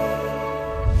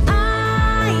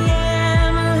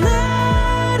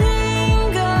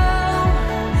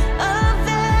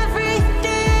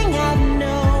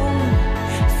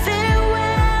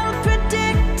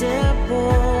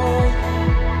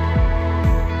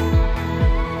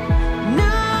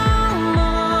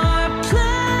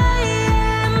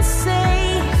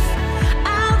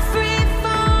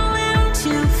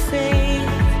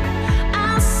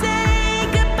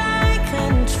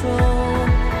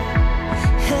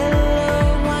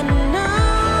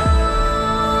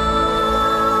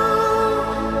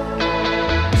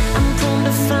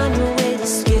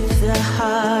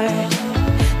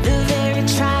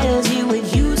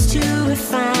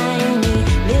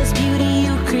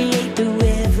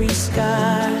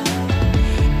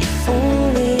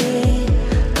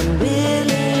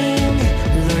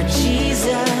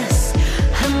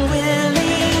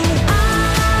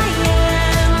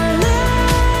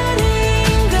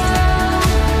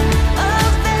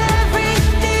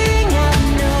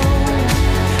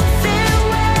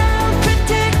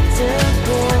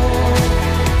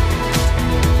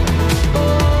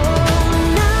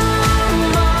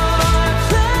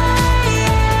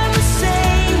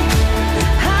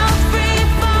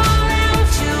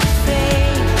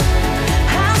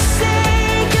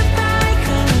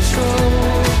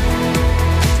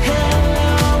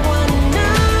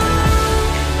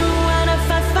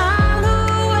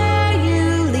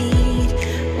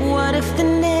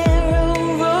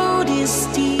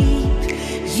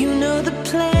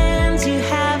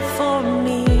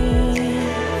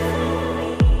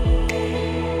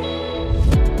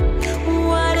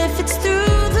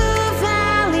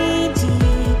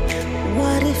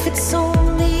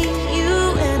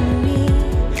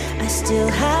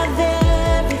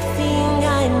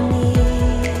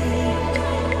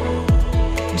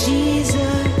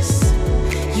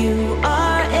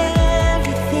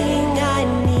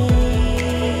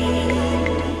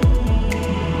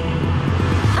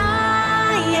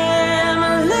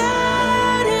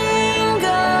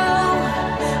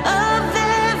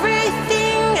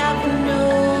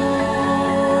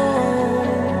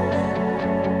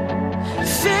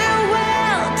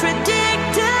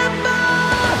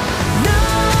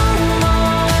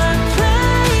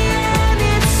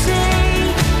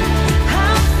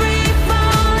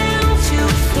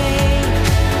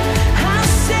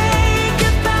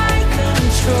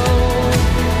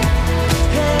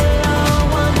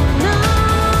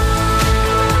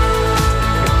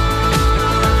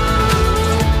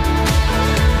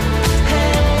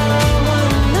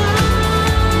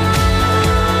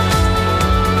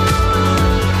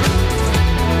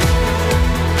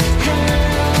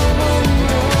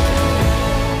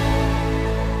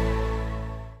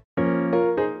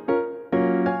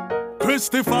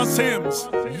 Christopher Sims.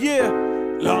 Yeah.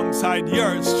 Alongside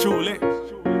yours truly,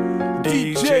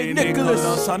 DJ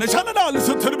Nicholas. And it's all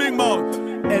listen to the big mouth.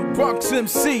 And Brox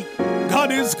MC.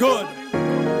 God is good.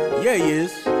 Yeah, he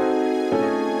is.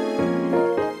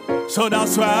 So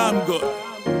that's why I'm good.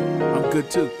 I'm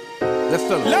good too. Let's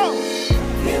start. Low.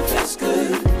 It feels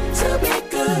good to be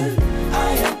good.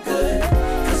 I am good,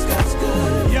 cause God's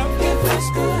good. Yep. It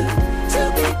feels good to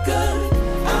be good.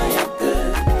 I am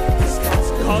good, cause God's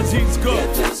good. Cause he's good.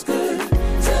 It feels good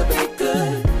to be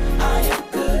good. I am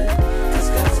good, cause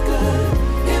God's good.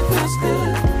 It feels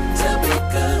good to be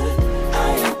good. I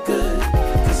am good,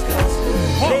 cause God's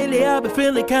good. Lately I've been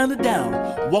feeling kinda down,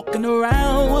 walking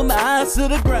around with my eyes to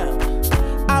the ground.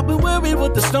 I've been worried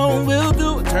what the storm will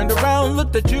do. Turned around,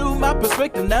 looked at you, my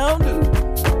perspective now new.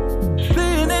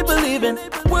 Seeing ain't believing,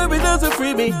 worry doesn't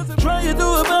free me. Trying to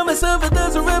do it by myself, it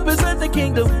doesn't represent the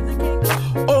kingdom.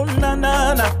 Oh, nah,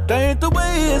 nah, nah, that ain't the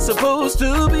way it's supposed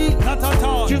to be. Not at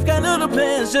all. You've got other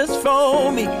plans just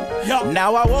for me. Yeah.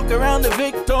 Now I walk around the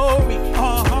victory.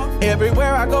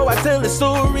 Everywhere I go, I tell a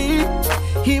story.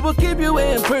 He will keep you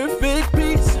in perfect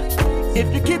peace.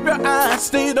 If you keep your eyes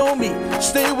stayed on me,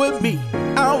 stay with me.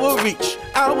 I will reach,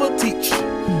 I will teach,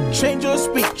 change your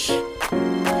speech.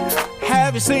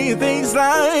 Have you seen things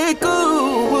like,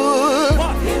 ooh,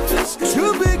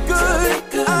 to be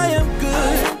good, I am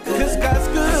good, cause God's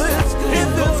good. It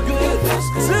feels good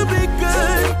to be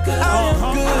good, I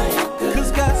am good,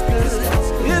 cause God's good.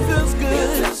 It feels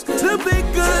good to be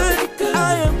good,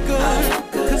 I am good,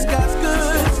 cause God's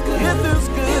good. It feels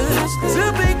good to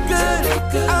be good,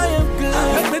 I am good.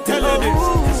 Let me tell you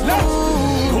this.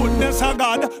 Goodness of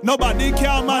God, nobody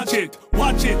can match it.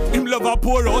 Watch it, him love a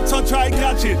pour out, so try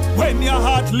catch it. When your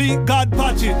heart leak, God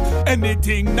patch it.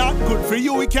 Anything not good for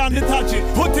you, we can't detach it.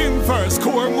 Put him first,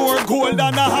 score more gold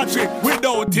than a hat trick.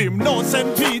 Without him, no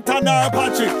St. Peter nor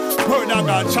Patrick. Word of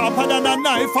God sharper than a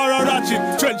knife or a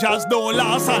ratchet. Treasures don't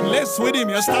last unless with him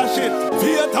you stash it.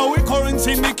 Theater we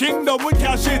currency in the kingdom, we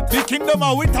cash it. The kingdom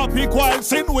are we topic while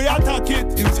sin we attack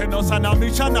it. Him send us on a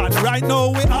mission and right now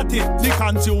we at it. The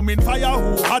consuming fire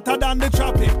who hotter than the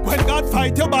traffic. When God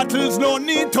fight your battles, no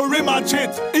need to rematch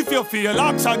it. If you feel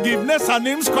ask forgiveness and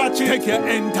him scratch it, take your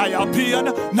entire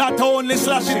pain, not only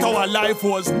slash it. Our life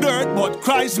was dirt, but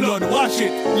Christ's blood wash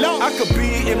it. Love. I could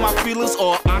be in my feelings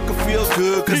or I could feel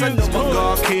good, cause I know my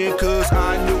God can, cause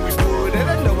I knew we would. And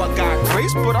I know I got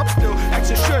grace, but I'm still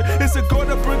acting sure. Is it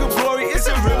gonna bring him glory? Is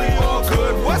it really all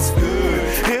good? What's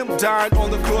good? Him dying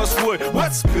on the cross wood.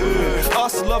 What's good?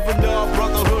 Us loving our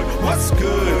brotherhood. What's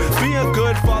good? Being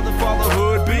good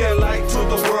fatherhood. Being light to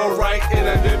the world right in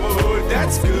a neighborhood.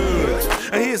 That's good.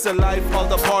 And here's the life of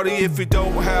the party. If you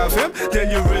don't have him, then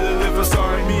you really living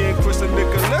sorry. Me and Chris and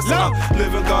Nicholas,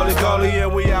 living golly,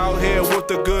 and we out here with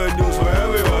the good news for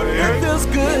everybody. It feels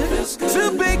good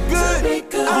to be good.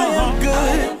 I am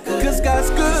good, cause God's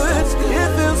good. It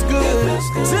feels good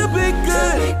to be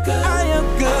good. I am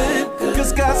good,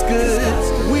 cause God's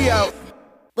good. We out.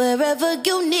 Wherever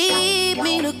you need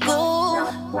me to go,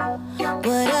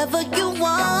 whatever you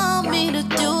want me to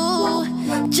do,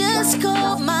 just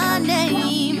call my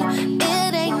name.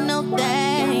 It ain't no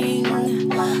thing.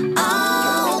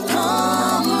 I'll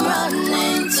come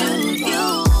running to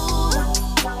you,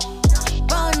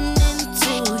 running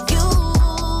to you.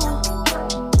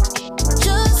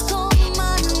 Just call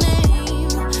my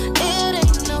name. It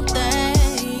ain't no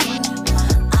thing.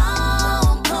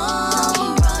 I'll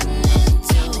come running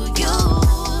to you,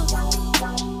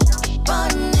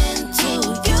 running to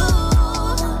you,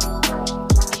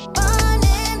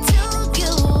 running to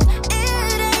you.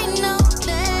 It ain't no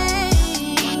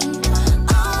thing.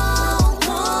 I'll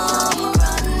come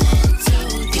running to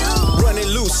you. Running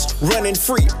loose, running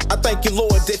free. I thank you,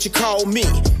 Lord, that you called me.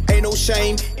 Ain't no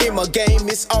shame in my game.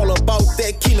 It's all about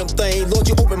that kingdom thing. Lord,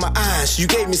 you opened my eyes. You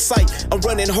gave me sight. I'm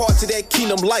running hard to that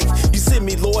kingdom life. You sent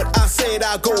me, Lord. I said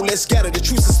I'll go. Let's gather the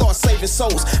truth and start saving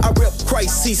souls. I rep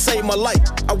Christ. He saved my life.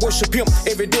 I worship him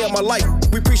every day of my life.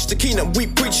 We preach the kingdom. We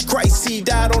preach Christ. He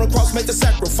died on the cross, make the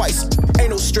sacrifice.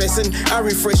 Ain't no stressing. I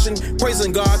refreshing.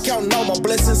 Praising God. Counting all my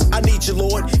blessings. I need you,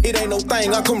 Lord. It ain't no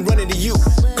thing. I come running to you.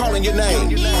 Calling your name.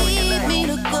 You need me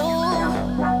to go,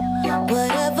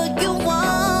 whatever you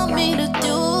want me to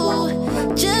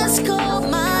do, just call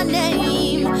my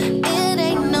name. It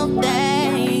ain't no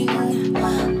thing.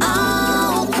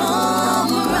 I'll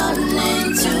come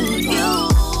running to you,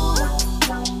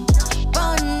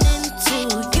 running to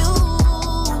you.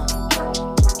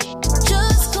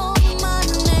 Just call my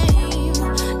name.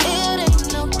 It ain't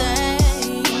no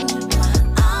thing.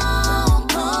 I'll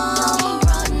come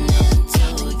running to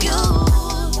you,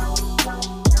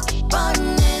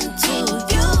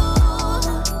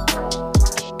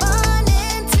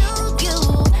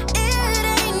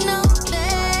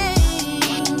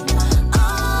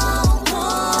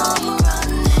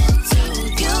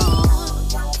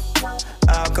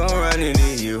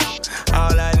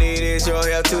 it's your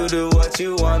help to do what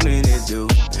you want me to do.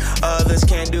 Others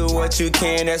can't do what you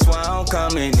can, that's why I'm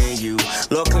coming to you.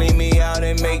 Lord, clean me out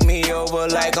and make me over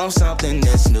like I'm something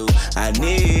that's new. I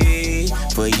need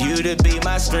for you to be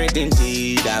my strength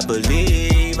indeed. I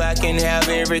believe I can have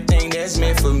everything that's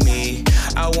meant for me.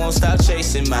 I won't stop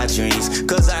chasing my dreams,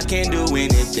 cause I can do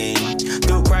anything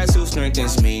through Christ who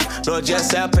strengthens me. Lord,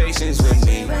 just have patience with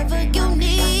me. Wherever you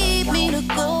need me to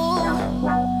go,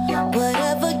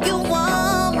 whatever you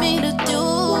want me to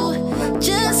do,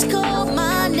 just call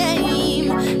my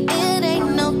name. It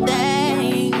ain't no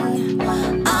thing.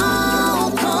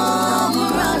 I'll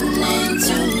come running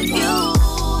to you,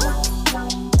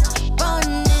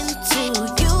 running to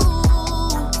you.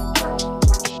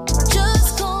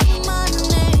 Just call my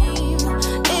name.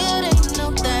 It ain't no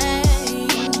thing.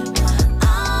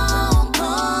 I'll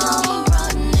come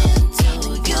running to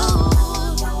you,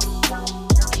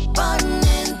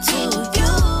 running to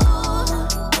you,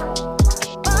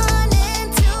 running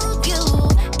to you.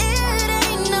 It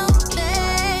ain't no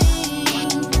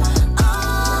thing.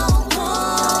 I'll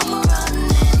come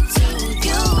running to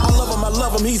you. I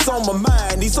love him, he's on my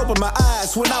mind. He's opened my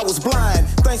eyes when I was blind.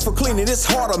 Thanks for cleaning this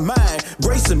heart of mine.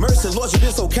 Grace and mercy, Lord, you've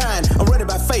been so kind. I'm ready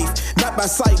by faith, not by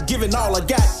sight. Giving all I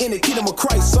got in the kingdom of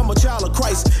Christ. I'm a child of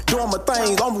Christ, doing my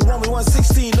things. I'm Romans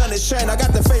 1:16, unashamed. I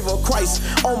got the favor of Christ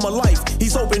on my life.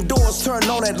 He's opened doors, turned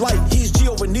on that light. He's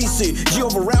Jehovah Nissi,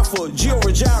 Jehovah Rapha,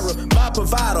 Jehovah Jireh, my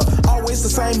provider. Always the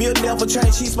same, he'll never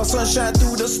change. He's my sunshine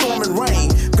through the storm and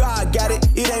rain. God got it,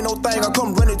 it ain't no thing. I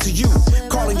come running to you,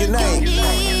 calling your name.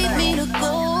 Need me to go,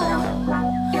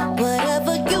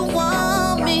 whatever you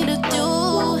want me to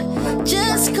do,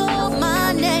 just call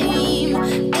my name.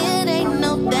 It ain't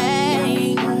no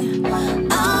thing.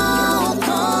 I'll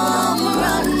come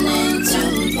running to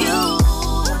you,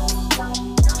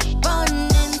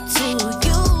 running to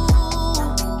you.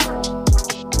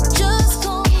 Just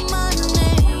call my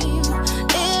name.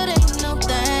 It ain't no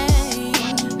thing.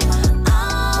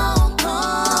 I'll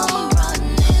come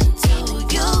running to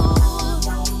you,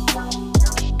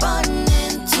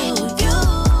 running to you,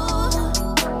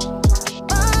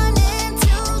 running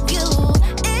to you.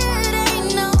 It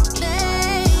ain't no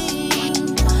thing.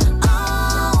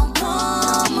 I'll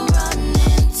come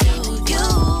running to you.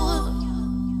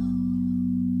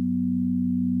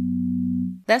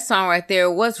 That song right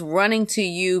there was Running to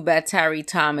You by Tyree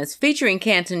Thomas featuring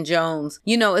Canton Jones.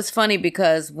 You know, it's funny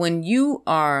because when you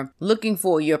are looking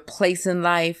for your place in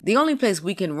life, the only place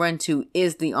we can run to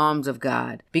is the arms of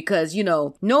God. Because, you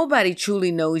know, nobody truly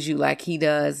knows you like he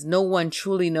does. No one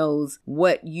truly knows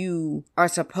what you are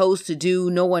supposed to do.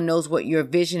 No one knows what your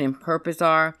vision and purpose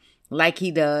are like he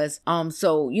does.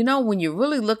 So, you know, when you're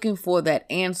really looking for that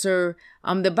answer,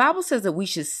 the Bible says that we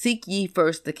should seek ye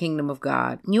first the kingdom of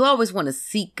God. You always want to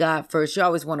seek God first. You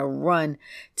always want to run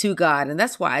to God. And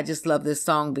that's why I just love this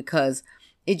song, because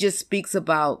it just speaks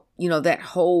about, you know, that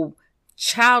whole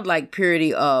childlike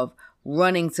purity of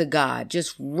running to God,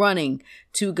 just running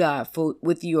to God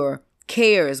with your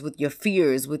cares, with your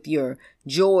fears, with your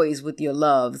joys, with your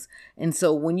loves. And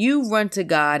so when you run to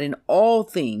God in all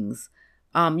things,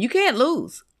 you can't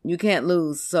lose. You can't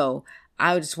lose. So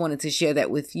I just wanted to share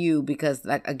that with you because,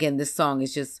 like, again, this song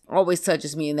is just always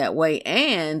touches me in that way.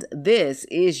 And this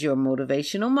is your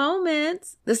motivational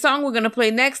moments. The song we're going to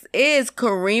play next is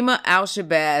Karima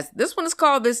Al-Shabazz. This one is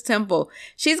called This Temple.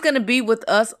 She's going to be with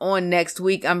us on next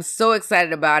week. I'm so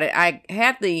excited about it. I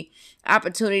had the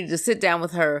opportunity to sit down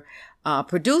with her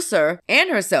producer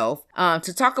and herself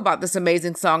to talk about this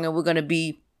amazing song. And we're going to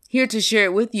be here to share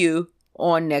it with you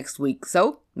on next week.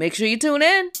 So make sure you tune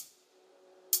in.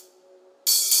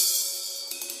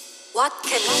 What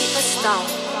can keep us down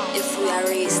if we are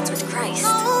raised with Christ?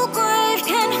 No grave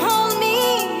can hold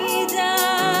me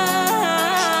down.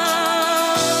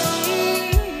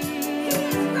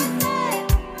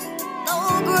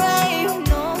 No grave,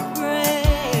 no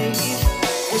grave.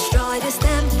 Destroy this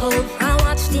temple and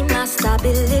watch the master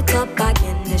build it up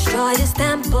again. Destroy this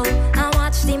temple and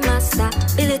watch the master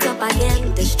build it up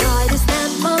again. Destroy this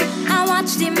temple and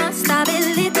watch the master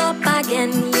build it up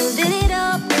again. You build it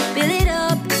up, build it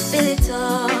up, build it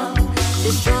up.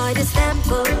 Destroy this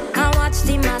temple and watch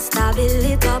the master build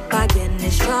it up again.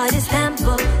 Destroy this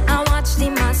temple and watch the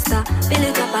master build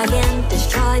it up again.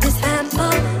 Destroy this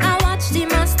temple and watch the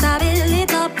master build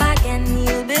it up again.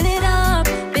 You build it up,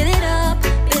 build it up,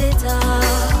 build it up.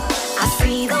 I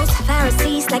see those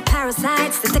Pharisees like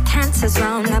parasites that the cancers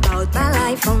round about my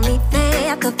life. Only they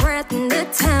have to threaten the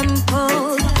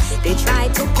temple. They try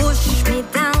to push me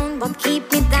down, but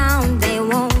keep me down they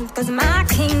won't. Cause my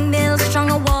king builds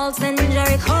stronger walls than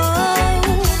Jericho.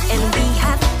 And we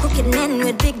have crooked men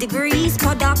with big degrees,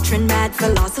 poor doctrine, bad like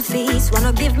philosophies.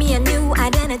 Wanna give me a new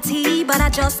identity, but I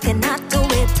just cannot do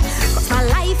it. Cause my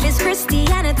life is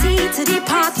Christianity. To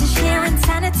depart to share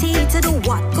insanity. To do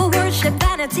what? Go worship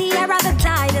vanity. I'd rather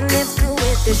die than live through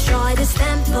it. Destroy this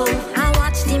temple. I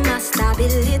watch the master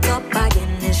build it up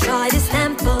again. Destroy this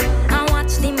temple. I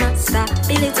watch the master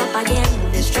build it up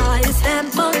again. Destroy this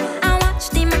temple. I watch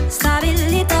the master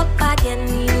build it up again.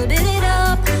 You build it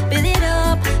up, build it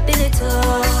up, build it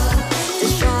up.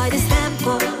 Destroy this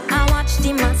temple. I watch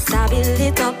the master build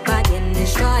it up again.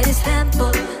 Destroy this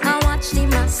temple. I watch the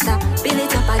master build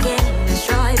it up again.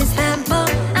 Destroy this temple.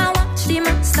 I watch the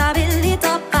master build it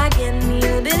up again.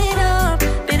 You build it up,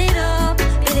 build it up,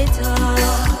 build it up.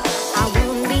 I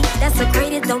won't be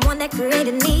desecrated, the one that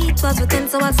created me. Was within,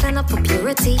 so I stand up for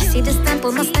purity. See, this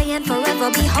temple must stay and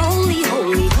forever be holy,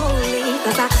 holy, holy.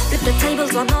 Cause I flip the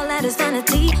tables on all that is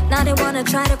vanity. Now they wanna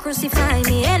try to crucify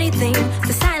me. Anything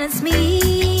to silence me.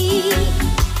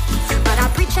 But I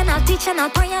preach and I'll teach and I'll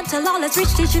pray until all is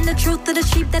reached. Teaching the truth to the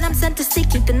sheep that I'm sent to seek.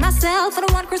 Keeping myself for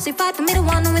the one crucified, for me the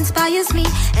one who inspires me.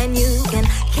 And you can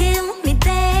kill me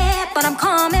dead, but I'm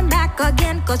coming back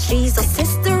again. Cause Jesus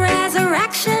is the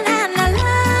resurrection and the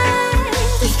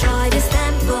life. Destroy this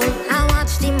temple. I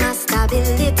watch the master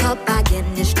build it up again.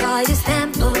 Destroy this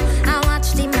temple. I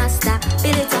watch the master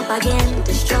build it up again.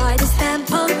 Destroy this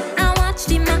temple. I watch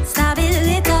the master build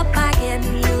it up again.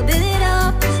 You build it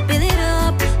up, build it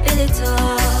up, build it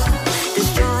up.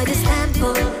 Destroy this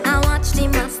temple. I watch the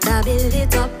master build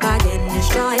it up again.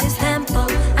 Destroy this temple.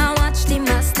 I watch the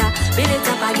master build it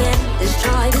up again.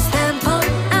 Destroy this temple.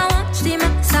 I watch the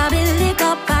master build it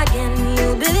up again.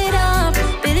 You build it up,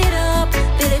 build it up,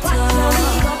 build it up.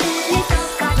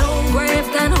 No grave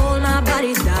can hold my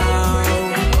body down.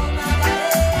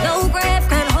 No grave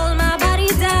can hold my body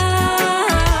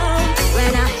down.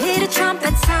 When I hear the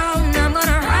trumpet sound, I'm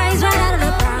gonna rise right out of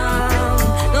the ground.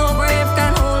 No grave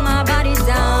can hold my body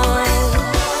down.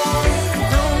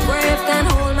 No grave can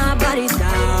hold my body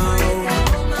down.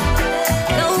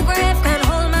 No grave can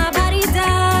hold my body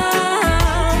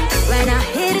down. When I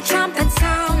hear the trumpet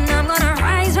sound, I'm gonna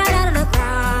rise right out of the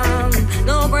ground.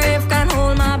 No grave can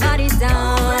hold my body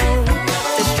down.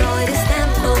 Destroy this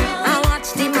temple. I watch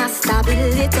the master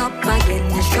build it up again.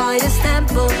 Destroy this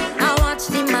temple. I watch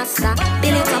the master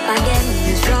build it up again.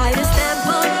 Destroy this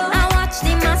temple. I watch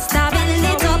the master build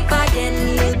it up again.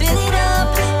 You build it up,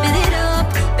 build it up,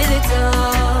 build it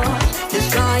up.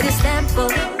 Destroy this temple.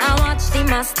 I watch the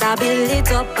master build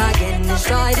it up again.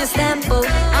 Destroy this temple.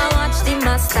 I watch the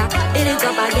master build it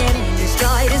up again.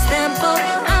 Destroy this temple.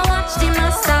 I watch the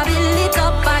master build it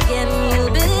up again. You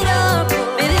build it up,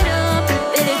 build it up,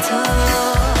 build it up.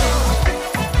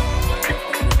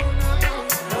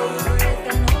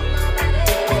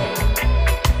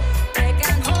 They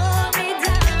can hold me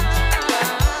down.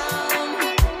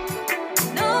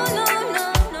 No, no, no,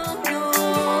 no, no.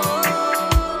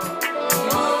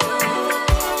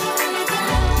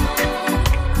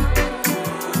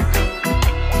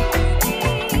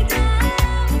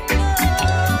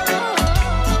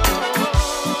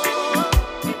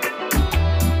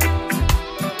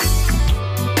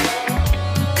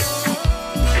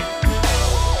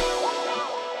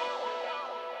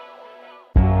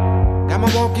 Got my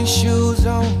walking shoes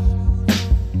on.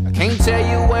 I can't tell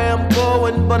you where I'm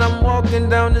going, but I'm walking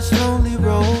down this lonely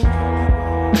road.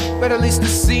 But at least the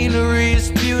scenery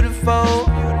is beautiful.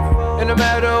 And no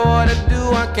matter what I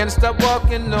do, I can't stop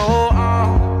walking, no.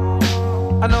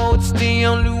 I know it's the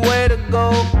only way to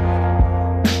go.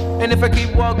 And if I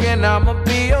keep walking, I'ma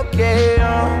be okay.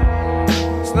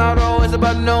 It's not always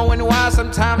about knowing why,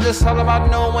 sometimes it's all about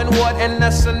knowing what. And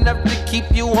that's enough to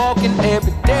keep you walking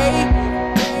every day.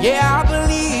 Yeah, I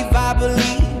believe,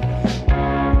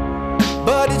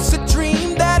 but it's a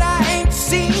dream that I ain't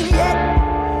seen yet.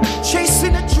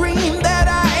 Chasing a dream that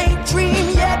I ain't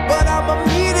dreamed yet. But I'ma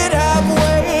meet it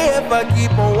halfway if I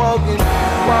keep on walking,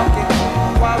 walking,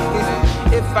 walking.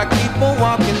 If I keep on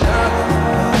walking up.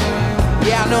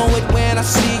 Yeah, I know it when I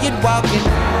see it walking,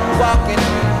 walking,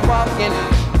 walking.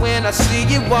 When I see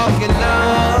it walking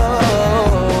up.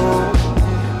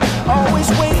 Always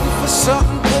waiting for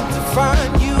something good to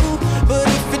find you. But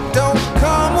if it don't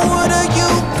come, what are you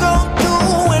gon' do?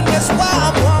 And that's why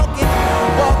I'm walking,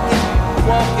 walking,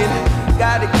 walking.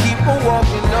 Gotta keep on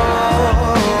walking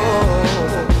on.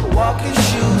 Walking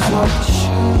shoes,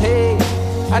 hey.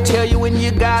 I tell you when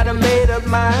you got a made up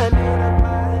mind.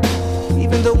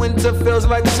 Even the winter feels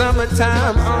like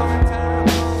summertime.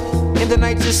 In the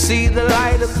night you see the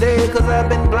light of day. Cause I've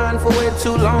been blind for way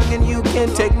too long. And you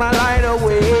can't take my light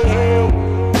away.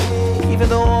 Even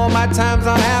though all my times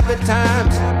are happy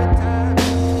times,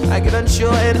 I get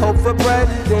unsure and hope for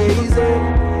brighter days.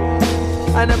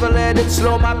 I never let it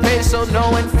slow my pace, so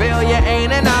knowing failure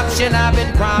ain't an option. I've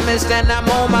been promised and I'm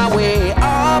on my way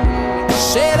up.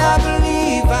 Said I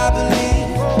believe,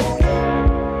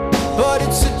 but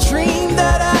it's a dream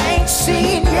that I ain't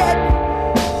seen yet.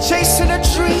 Chasing a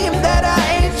dream that I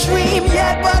ain't dreamed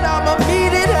yet, but I'ma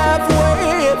meet it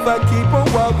halfway if I keep on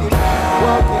walking,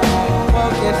 walking,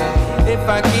 walking. If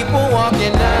I keep on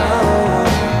walking now.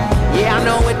 Yeah, I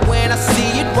know it when I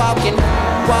see it walking,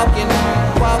 walking,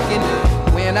 walking.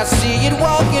 When I see it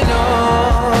walking,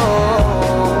 oh,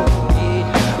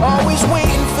 yeah. Always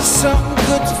waiting for something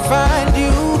good to find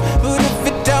you, but if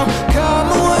it don't come,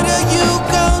 what are you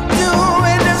gonna do?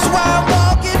 And that's why I'm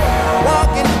walking,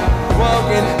 walking,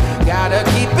 walking. Gotta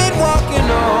keep it walking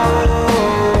on.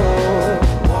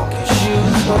 Walking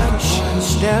shoes, walking shoes.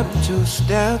 Step two,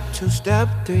 step two, step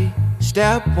three.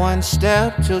 Step one,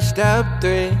 step two, step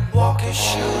three. Walking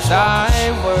shoes.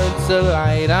 Thy words a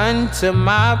light unto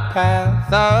my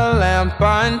path, a lamp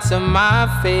unto my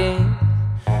feet.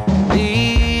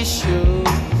 These shoes,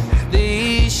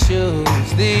 these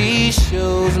shoes, these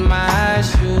shoes, my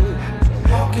shoes.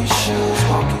 Walking shoes,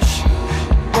 walking shoes.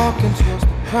 Walking towards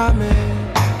the promise,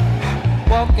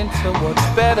 walking towards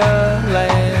better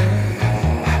land.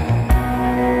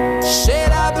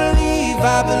 Said I believe,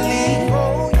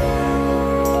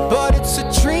 but it's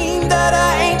a dream that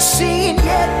I ain't seen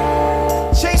yet.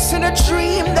 Chasing a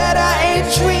dream that I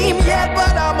ain't dreamed yet,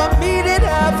 but I'ma meet it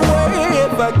halfway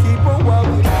if I keep on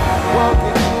walking,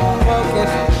 walking, walking.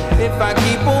 If I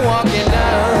keep on walking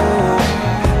now.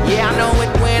 Yeah, I know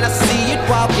it when I see it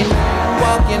walking,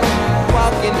 walking,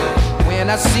 walking. When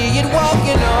I see it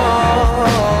walking, oh.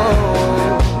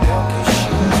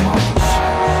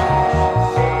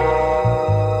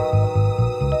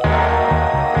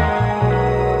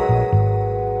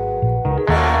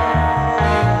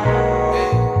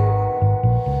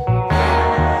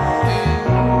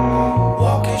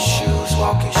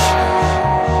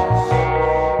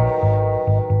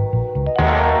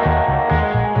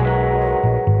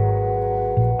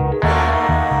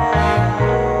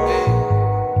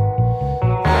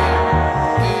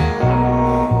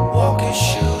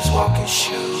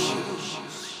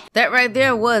 That right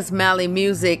there was Mally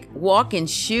Music, Walking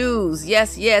Shoes.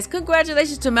 Yes, yes.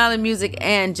 Congratulations to Mally Music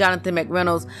and Jonathan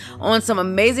McReynolds on some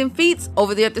amazing feats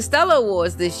over there at the Stella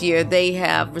Awards this year. They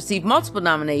have received multiple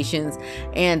nominations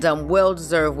and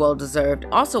well-deserved, well-deserved.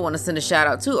 Also want to send a shout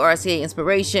out to RCA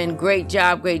Inspiration. Great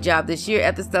job this year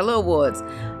at the Stella Awards.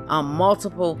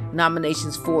 Multiple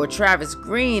nominations for Travis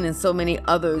Green and so many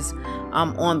others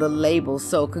on the label.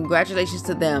 So congratulations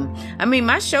to them. I mean,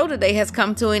 my show today has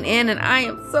come to an end and I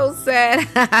am so sad.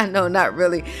 No, not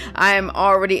really. I am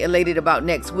already elated about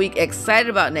next week, excited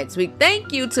about next week.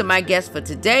 Thank you to my guests for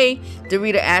today,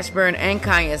 Dorita Ashburn and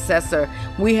Kanya Sesser.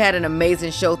 We had an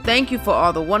amazing show. Thank you for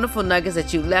all the wonderful nuggets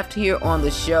that you left here on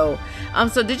the show.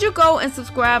 So did you go and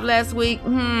subscribe last week?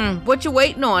 What you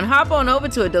waiting on? Hop on over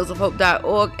to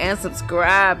adoseofhope.org and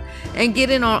subscribe and get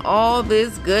in on all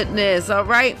this goodness. All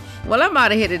right. Well, I'm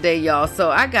out of here today, y'all.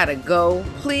 So I gotta go.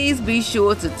 Please be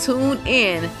sure to tune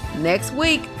in next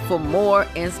week for more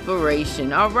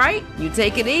inspiration. All right. You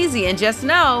take it easy and just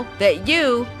know that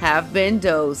you have been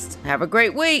dosed. Have a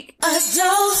great week. A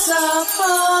dose of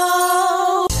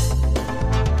hope.